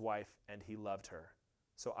became his wife, and he loved her.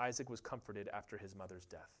 So Isaac was comforted after his mother's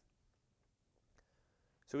death.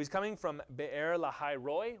 So he's coming from Be'er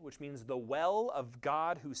Lahai-roi, which means the well of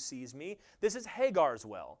God who sees me. This is Hagar's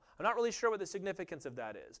well. I'm not really sure what the significance of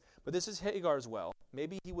that is, but this is Hagar's well.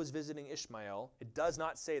 Maybe he was visiting Ishmael. It does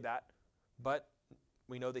not say that, but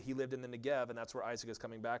we know that he lived in the Negev, and that's where Isaac is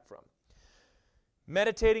coming back from.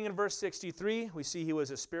 Meditating in verse 63, we see he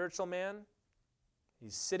was a spiritual man.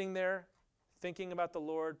 He's sitting there thinking about the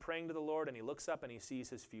Lord, praying to the Lord, and he looks up and he sees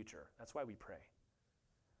his future. That's why we pray.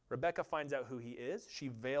 Rebekah finds out who he is. She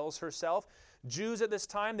veils herself. Jews at this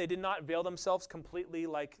time, they did not veil themselves completely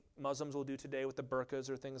like Muslims will do today with the burqas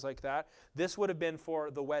or things like that. This would have been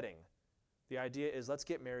for the wedding. The idea is, let's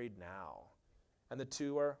get married now. And the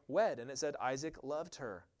two are wed. And it said Isaac loved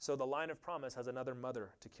her. So the line of promise has another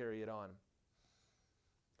mother to carry it on.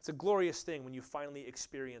 It's a glorious thing when you finally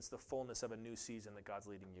experience the fullness of a new season that God's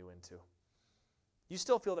leading you into. You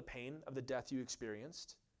still feel the pain of the death you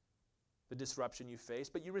experienced, the disruption you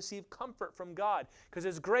faced, but you receive comfort from God because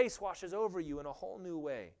his grace washes over you in a whole new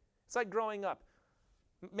way. It's like growing up.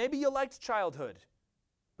 Maybe you liked childhood,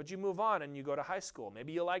 but you move on and you go to high school.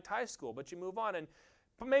 Maybe you liked high school, but you move on and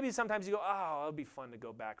But maybe sometimes you go, oh, it'll be fun to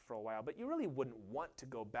go back for a while. But you really wouldn't want to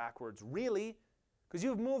go backwards, really, because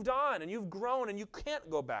you've moved on and you've grown and you can't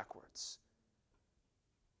go backwards.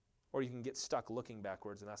 Or you can get stuck looking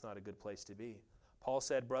backwards, and that's not a good place to be. Paul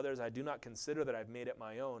said, brothers, I do not consider that I've made it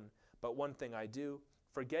my own, but one thing I do,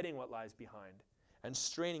 forgetting what lies behind and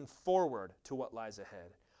straining forward to what lies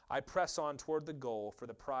ahead. I press on toward the goal for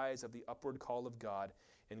the prize of the upward call of God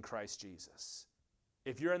in Christ Jesus.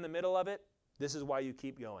 If you're in the middle of it, this is why you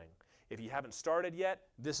keep going. If you haven't started yet,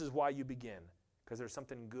 this is why you begin, because there's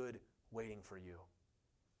something good waiting for you.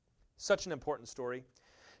 Such an important story.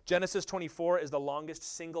 Genesis 24 is the longest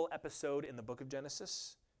single episode in the book of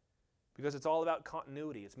Genesis because it's all about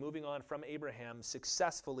continuity. It's moving on from Abraham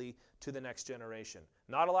successfully to the next generation.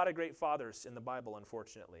 Not a lot of great fathers in the Bible,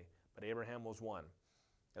 unfortunately, but Abraham was one.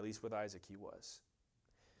 At least with Isaac he was.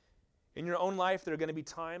 In your own life, there are going to be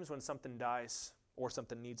times when something dies or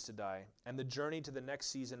something needs to die, and the journey to the next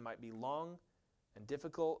season might be long and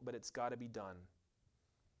difficult, but it's got to be done.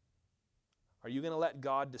 Are you going to let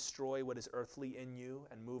God destroy what is earthly in you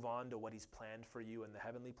and move on to what he's planned for you in the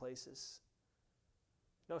heavenly places?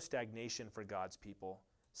 No stagnation for God's people.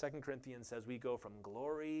 2 Corinthians says we go from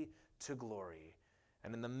glory to glory.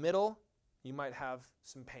 And in the middle, you might have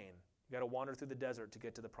some pain. You've got to wander through the desert to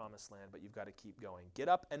get to the promised land, but you've got to keep going. Get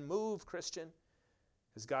up and move, Christian,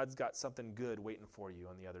 because God's got something good waiting for you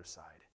on the other side.